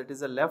part, that is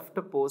the left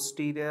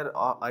posterior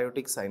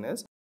aortic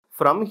sinus,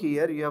 from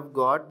here you have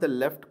got the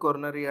left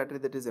coronary artery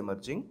that is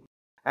emerging,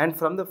 and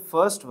from the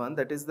first one,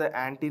 that is the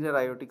anterior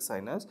aortic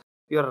sinus,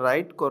 your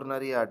right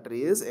coronary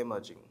artery is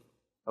emerging.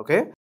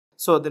 Okay,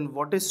 so then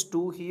what is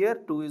 2 here?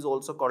 2 is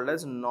also called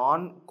as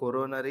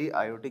non-coronary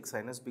aortic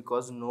sinus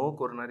because no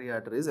coronary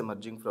artery is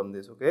emerging from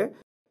this. Okay,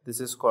 this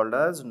is called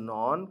as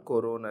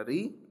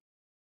non-coronary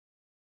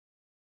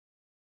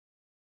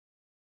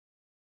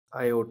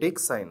aortic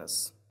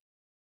sinus.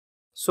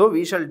 So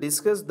we shall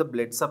discuss the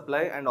blood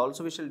supply, and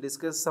also we shall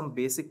discuss some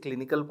basic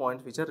clinical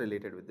points which are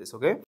related with this.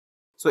 Okay,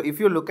 so if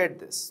you look at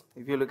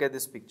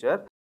this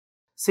picture,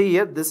 see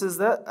here, this is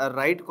the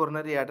right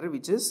coronary artery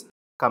which is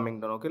coming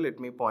down. Okay, let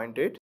me point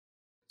it.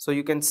 So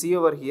you can see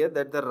over here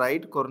that the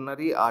right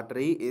coronary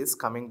artery is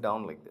coming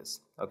down like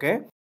this. Okay,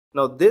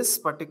 now this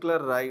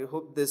particular, I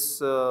hope this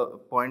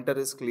pointer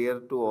is clear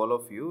to all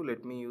of you.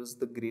 Let me use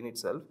the green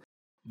itself.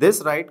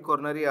 This right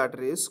coronary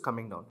artery is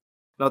coming down.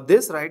 Now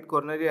this right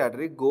coronary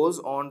artery goes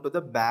on to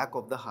the back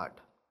of the heart.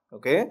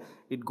 Okay,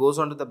 it goes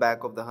on to the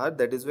back of the heart.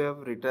 That is why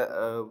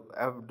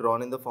I have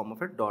drawn in the form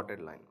of a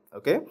dotted line.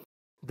 Okay,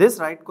 this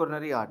right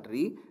coronary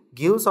artery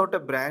gives out a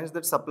branch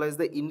that supplies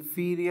the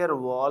inferior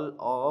wall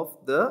of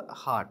the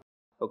heart.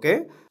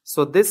 Okay,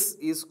 so this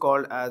is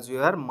called as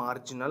your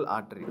marginal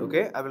artery.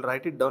 Okay, I will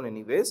write it down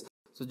anyways.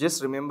 So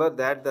just remember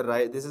that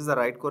this is the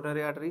right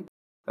coronary artery.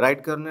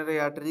 Right coronary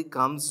artery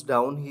comes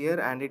down here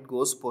and it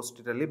goes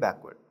posteriorly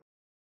backward.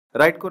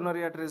 Right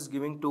coronary artery is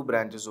giving 2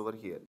 branches over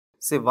here.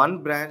 Say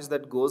one branch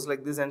that goes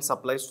like this and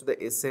supplies to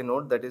the SA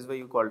node, that is why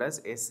you called as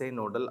SA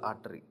nodal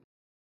artery.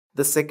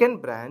 The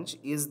second branch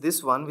is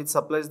this one which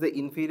supplies the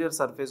inferior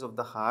surface of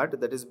the heart,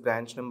 that is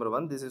branch number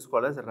 1. This is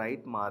called as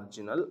right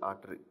marginal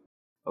artery.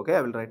 Okay,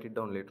 I will write it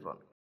down later on.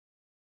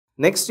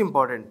 Next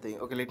important thing,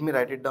 okay, let me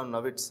write it down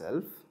now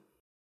itself.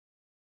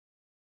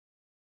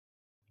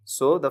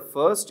 So the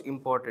first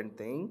important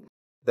thing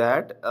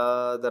that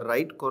the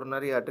right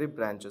coronary artery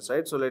branches,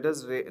 right? So let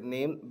us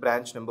name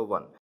branch number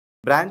 1.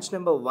 Branch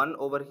number 1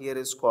 over here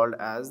is called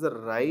as the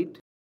right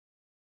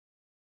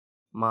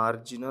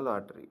marginal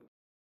artery.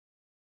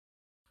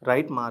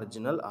 Right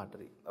marginal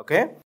artery.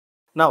 Okay.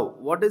 Now,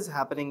 what is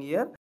happening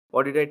here?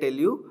 What did I tell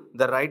you?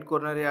 The right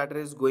coronary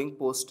artery is going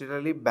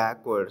posteriorly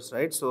backwards,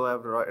 right? So I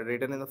have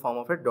written in the form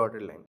of a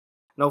dotted line.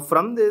 Now,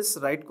 from this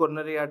right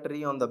coronary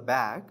artery on the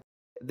back,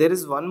 there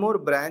is one more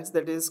branch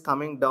that is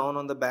coming down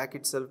on the back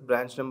itself,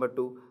 branch number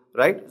 2,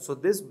 right? So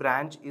this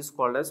branch is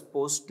called as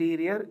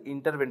posterior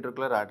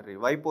interventricular artery.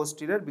 Why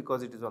posterior?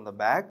 Because it is on the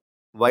back.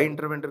 Why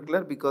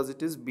interventricular? Because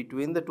it is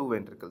between the two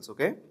ventricles,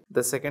 okay?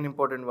 The second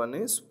important one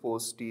is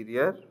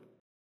posterior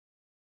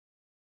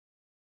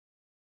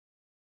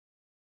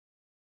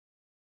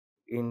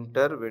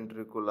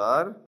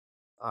interventricular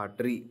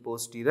artery,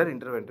 posterior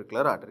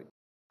interventricular artery.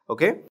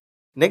 Okay.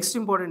 Next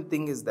important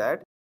thing is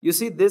that you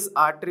see this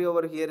artery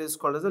over here is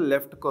called as a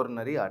left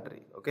coronary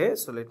artery. Okay.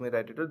 So let me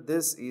write it out.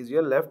 This is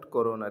your left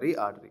coronary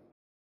artery.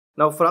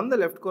 Now from the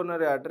left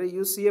coronary artery,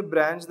 you see a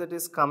branch that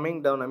is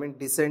coming down, I mean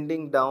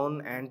descending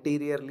down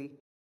anteriorly,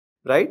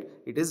 right?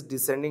 It is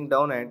descending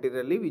down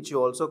anteriorly, which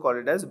you also call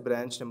it as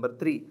branch number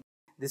 3.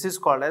 This is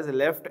called as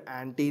left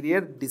anterior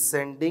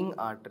descending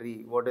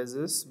artery. What is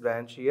this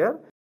branch here?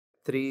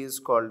 3 is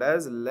called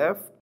as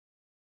left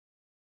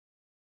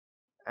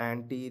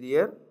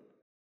anterior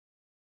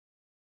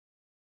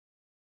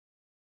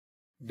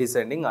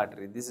descending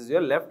artery. This is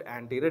your left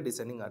anterior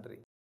descending artery.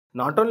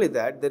 Not only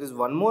that, there is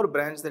one more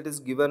branch that is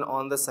given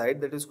on the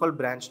side, that is called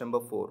branch number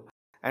 4.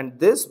 And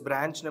this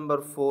branch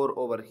number 4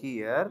 over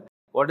here,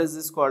 what is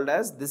this called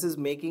as? This is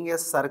making a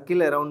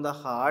circle around the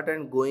heart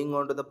and going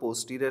on to the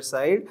posterior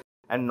side.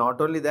 And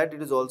not only that,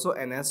 it is also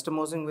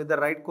anastomosing with the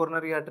right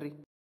coronary artery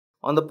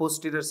on the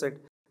posterior side,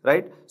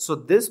 right? So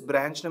this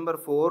branch number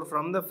 4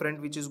 from the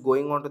front, which is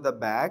going on to the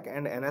back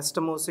and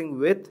anastomosing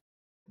with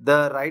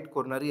the right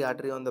coronary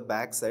artery on the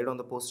back side, on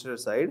the posterior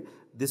side,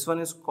 this one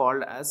is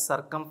called as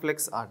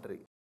circumflex artery.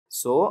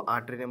 So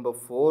artery number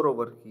 4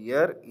 over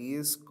here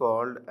is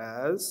called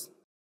as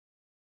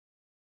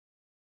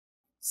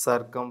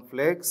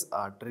circumflex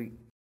artery.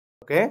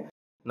 Okay.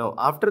 Now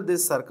after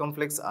this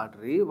circumflex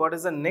artery, what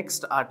is the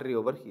next artery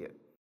over here?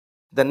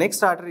 The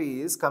next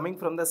artery is coming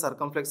from the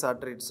circumflex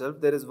artery itself.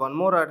 There is one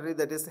more artery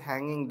that is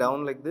hanging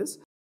down like this,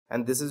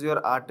 and this is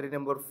your artery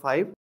number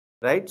 5,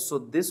 right? So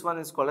this one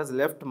is called as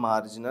left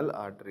marginal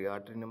artery.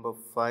 Artery number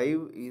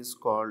 5 is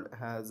called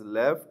as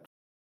left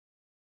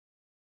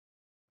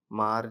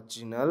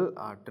marginal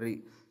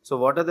artery. So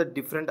what are the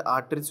different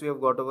arteries we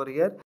have got over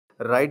here?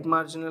 Right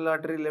marginal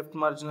artery, left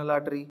marginal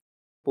artery,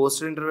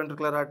 posterior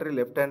interventricular artery,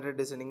 left anterior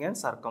descending, and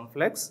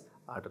circumflex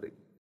artery.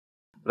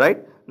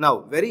 Right? Now,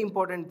 very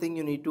important thing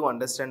you need to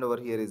understand over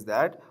here is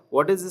that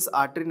what is this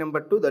artery number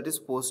 2? That is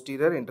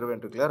posterior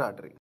interventricular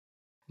artery.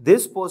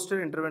 This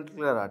posterior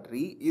interventricular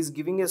artery is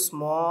giving a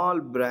small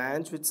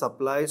branch which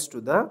supplies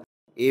to the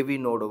AV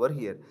node over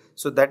here.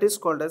 So that is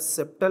called as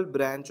septal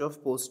branch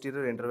of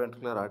posterior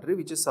interventricular artery,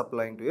 which is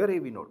supplying to your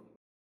AV node.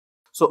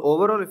 So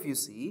overall, if you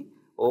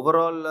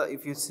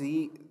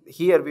see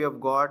here, we have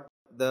got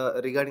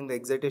the regarding the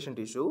excitation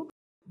tissue.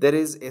 There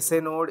is SA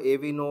node,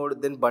 AV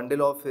node, then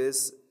bundle of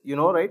His, you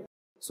know, right?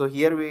 So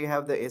here we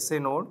have the SA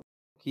node,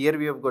 here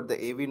we have got the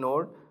AV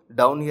node,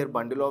 down here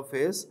bundle of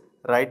His,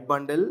 right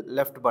bundle,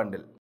 left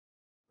bundle,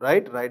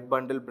 right? Right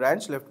bundle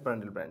branch, left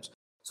bundle branch.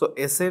 So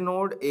SA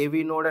node,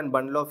 AV node and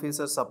bundle of His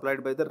are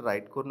supplied by the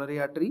right coronary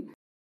artery.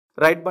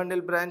 Right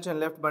bundle branch and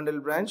left bundle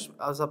branch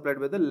are supplied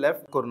by the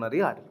left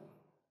coronary artery.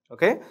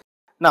 Okay.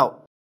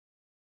 Now,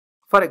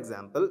 for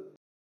example,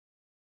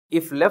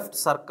 if left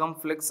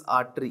circumflex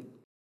artery,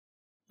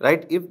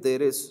 right, if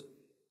there is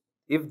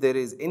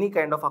any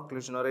kind of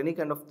occlusion or any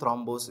kind of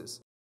thrombosis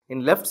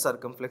in left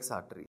circumflex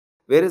artery,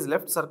 where is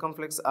left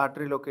circumflex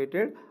artery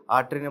located?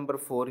 Artery number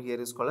 4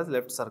 here is called as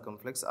left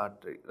circumflex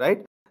artery,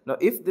 right? Now,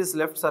 if this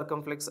left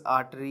circumflex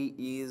artery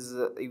is,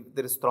 if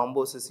there is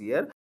thrombosis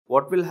here,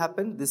 what will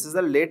happen? This is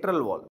a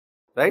lateral wall,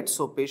 right?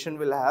 So patient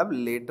will have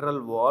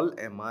lateral wall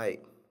MI.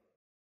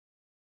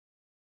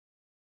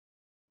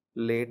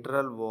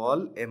 Lateral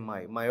wall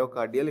MI,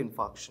 myocardial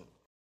infarction.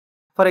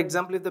 For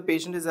example, if the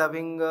patient is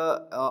having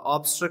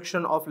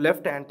obstruction of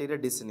left anterior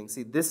descending,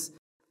 see this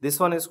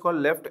one is called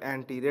left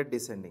anterior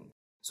descending.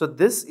 So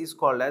this is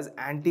called as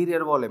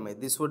anterior wall MI.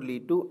 This would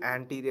lead to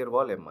anterior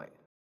wall MI.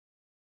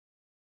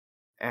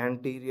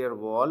 Anterior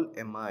wall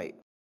MI.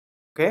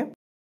 Okay.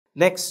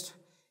 Next,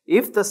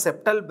 if the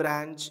septal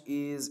branch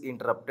is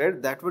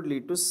interrupted, that would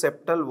lead to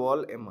septal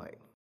wall MI.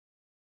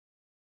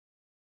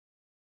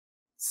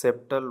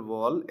 Septal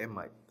wall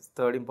MI.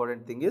 Third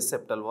important thing is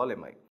septal wall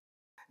MI.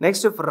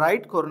 Next, if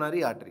right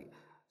coronary artery.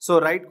 So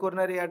right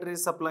coronary artery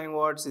is supplying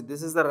what? See,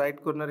 this is the right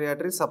coronary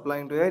artery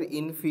supplying to your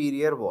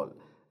inferior wall.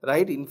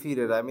 Right,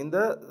 inferior, I mean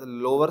the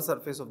lower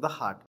surface of the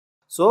heart.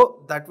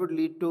 So that would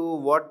lead to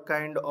what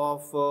kind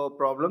of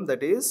problem?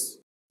 That is,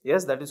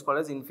 yes, that is called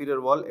as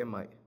inferior wall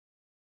MI.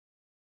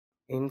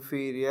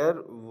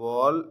 Inferior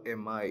wall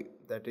MI,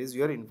 that is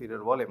your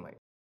inferior wall MI.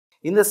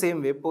 In the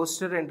same way,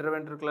 posterior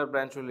interventricular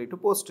branch will lead to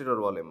posterior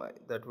wall MI.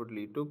 That would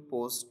lead to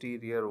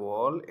posterior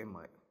wall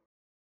MI.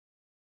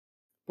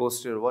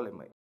 Posterior wall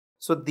MI.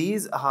 So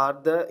these are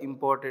the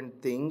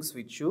important things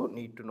which you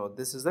need to know.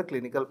 This is the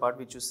clinical part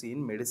which you see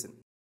in medicine.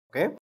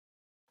 Okay.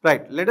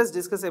 Right. Let us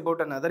discuss about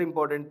another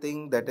important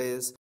thing, that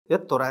is the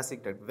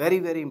thoracic duct. Very,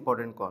 very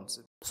important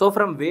concept. So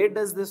from where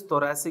does this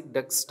thoracic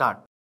duct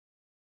start?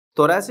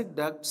 Thoracic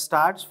duct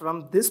starts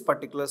from this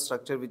particular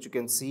structure which you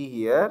can see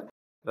here.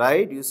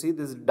 Right. You see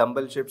this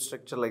dumbbell shaped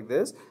structure like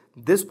this.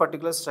 This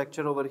particular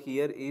structure over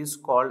here is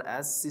called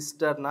as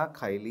cisterna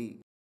chyli.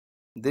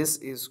 This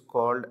is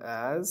called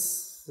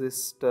as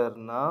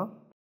cisterna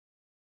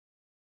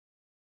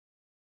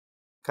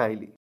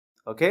chyli.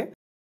 Okay.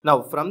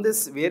 Now from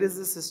this, where is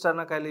this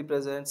cisterna chyli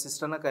present?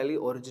 Cisterna chyli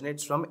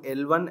originates from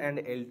L1 and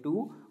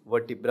L2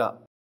 vertebra.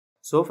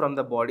 So from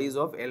the bodies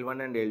of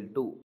L1 and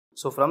L2.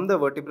 So from the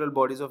vertebral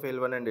bodies of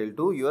L1 and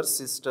L2, your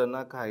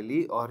cisterna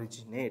chyli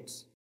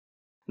originates.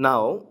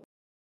 Now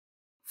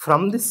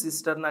from this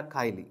cisterna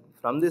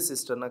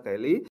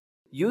chyli,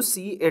 you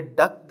see a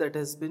duct that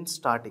has been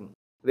starting.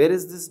 Where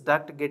is this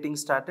duct getting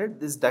started?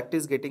 This duct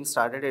is getting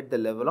started at the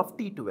level of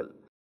T12.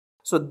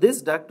 So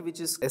this duct which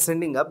is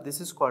ascending up,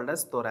 this is called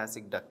as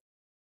thoracic duct.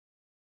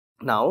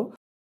 Now,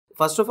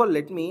 first of all,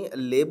 let me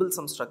label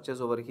some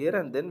structures over here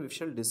and then we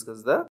shall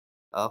discuss the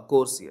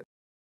course here.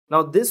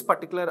 Now, this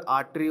particular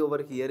artery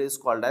over here is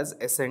called as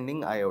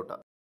ascending aorta.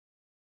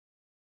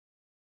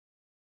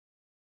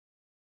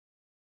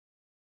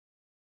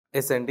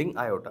 Ascending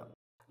aorta.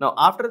 Now,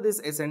 after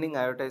this ascending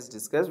aorta is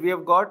discussed, we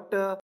have got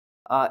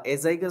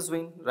azygous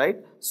vein, right?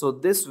 So,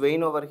 this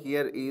vein over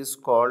here is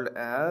called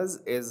as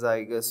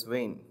azygous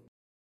vein.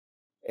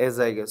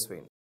 Azygous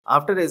vein.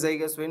 After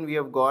azygous vein, we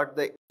have got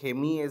the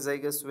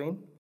hemiazygous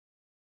vein.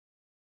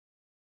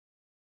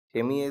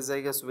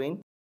 Hemiazygous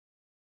vein.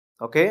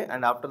 Okay,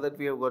 and after that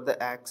we have got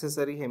the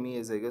accessory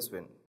hemiazygous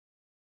vein.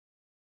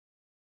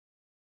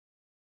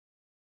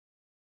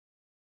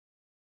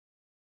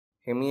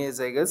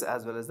 Hemiazygous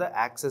as well as the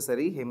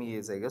accessory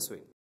hemiazygous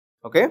vein.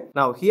 Okay,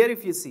 now here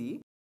if you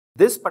see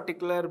this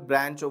particular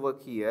branch over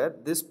here,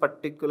 this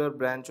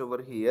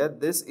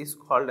is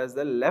called as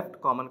the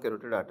left common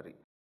carotid artery.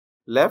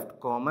 Left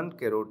common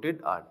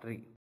carotid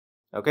artery.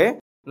 Okay,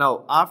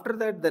 now after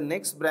that the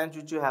next branch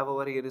which you have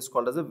over here is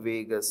called as a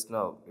vagus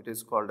nerve. It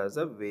is called as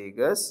a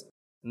vagus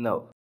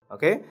nerve.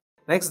 Okay,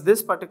 next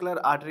this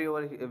particular artery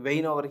over here,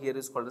 vein over here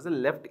is called as the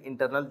left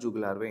internal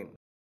jugular vein.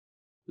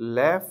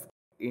 Left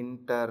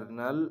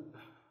internal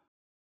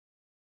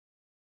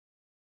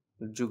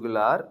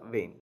jugular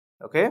vein.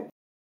 Okay,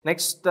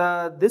 next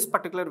this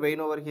particular vein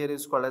over here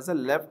is called as a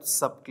left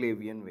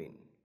subclavian vein.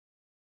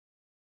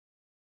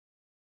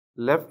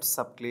 Left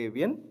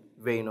subclavian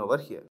vein over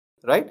here,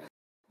 right?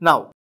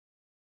 Now,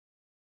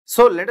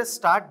 so let us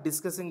start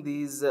discussing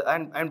these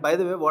and by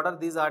the way, what are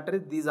these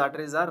arteries? These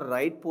arteries are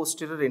right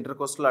posterior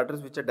intercostal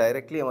arteries which are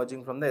directly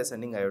emerging from the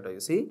ascending aorta.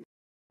 You see,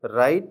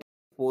 right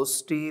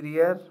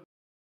posterior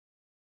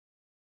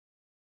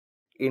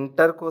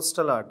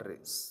intercostal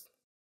arteries.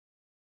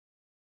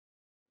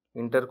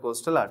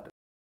 Intercostal artery.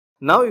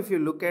 Now if you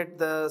look at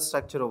the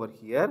structure over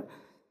here,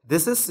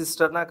 this is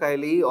cisterna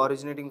chyli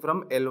originating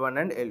from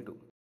L1 and L2.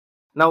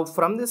 Now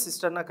from this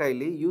cisterna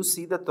chyli, you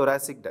see the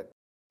thoracic duct.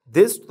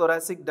 This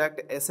thoracic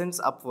duct ascends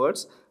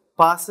upwards,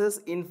 passes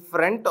in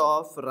front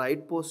of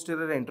right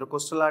posterior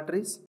intercostal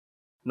arteries.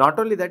 Not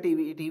only that,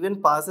 it even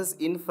passes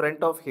in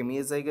front of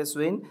hemiazygous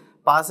vein,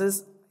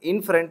 passes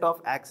in front of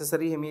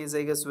accessory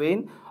hemiazygous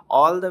vein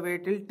all the way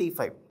till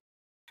T5.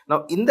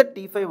 Now in the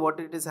T5, what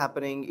it is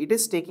happening? It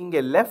is taking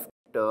a left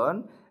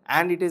turn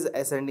and it is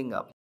ascending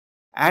up.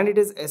 And it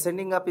is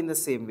ascending up in the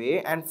same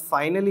way. And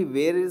finally,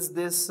 where is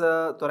this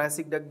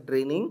thoracic duct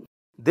draining?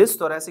 This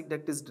thoracic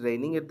duct is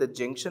draining at the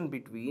junction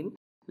between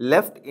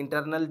left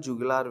internal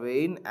jugular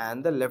vein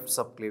and the left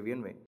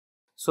subclavian vein.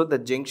 So the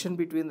junction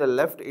between the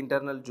left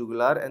internal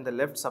jugular and the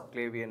left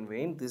subclavian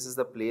vein, this is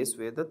the place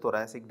where the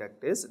thoracic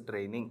duct is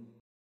draining.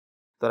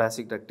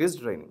 Thoracic duct is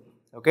draining.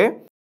 Okay.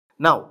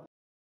 Now,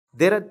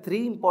 there are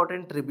three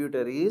important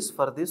tributaries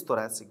for this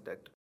thoracic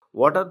duct.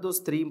 What are those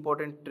three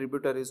important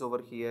tributaries over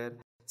here?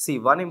 See,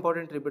 one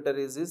important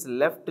tributary is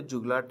left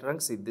jugular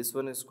trunk. See, this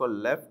one is called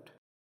left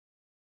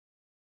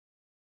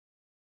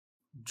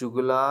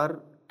jugular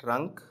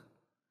trunk.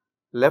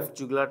 Left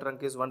jugular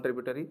trunk is one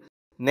tributary.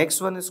 Next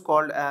one is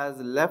called as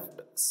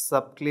left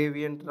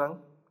subclavian trunk.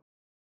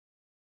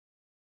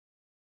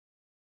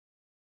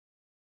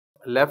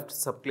 Left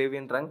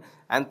subclavian trunk.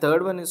 And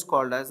third one is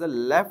called as the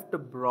left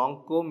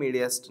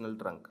bronchomediastinal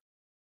trunk.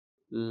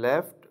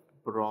 Left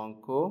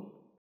broncho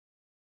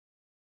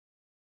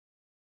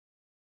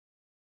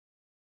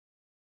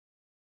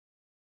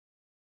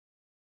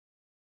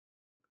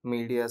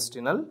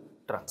mediastinal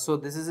trunk. So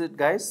this is it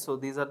guys. So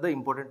these are the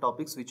important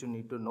topics which you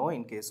need to know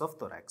in case of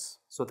thorax.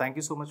 So thank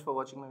you so much for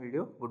watching my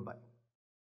video. Goodbye.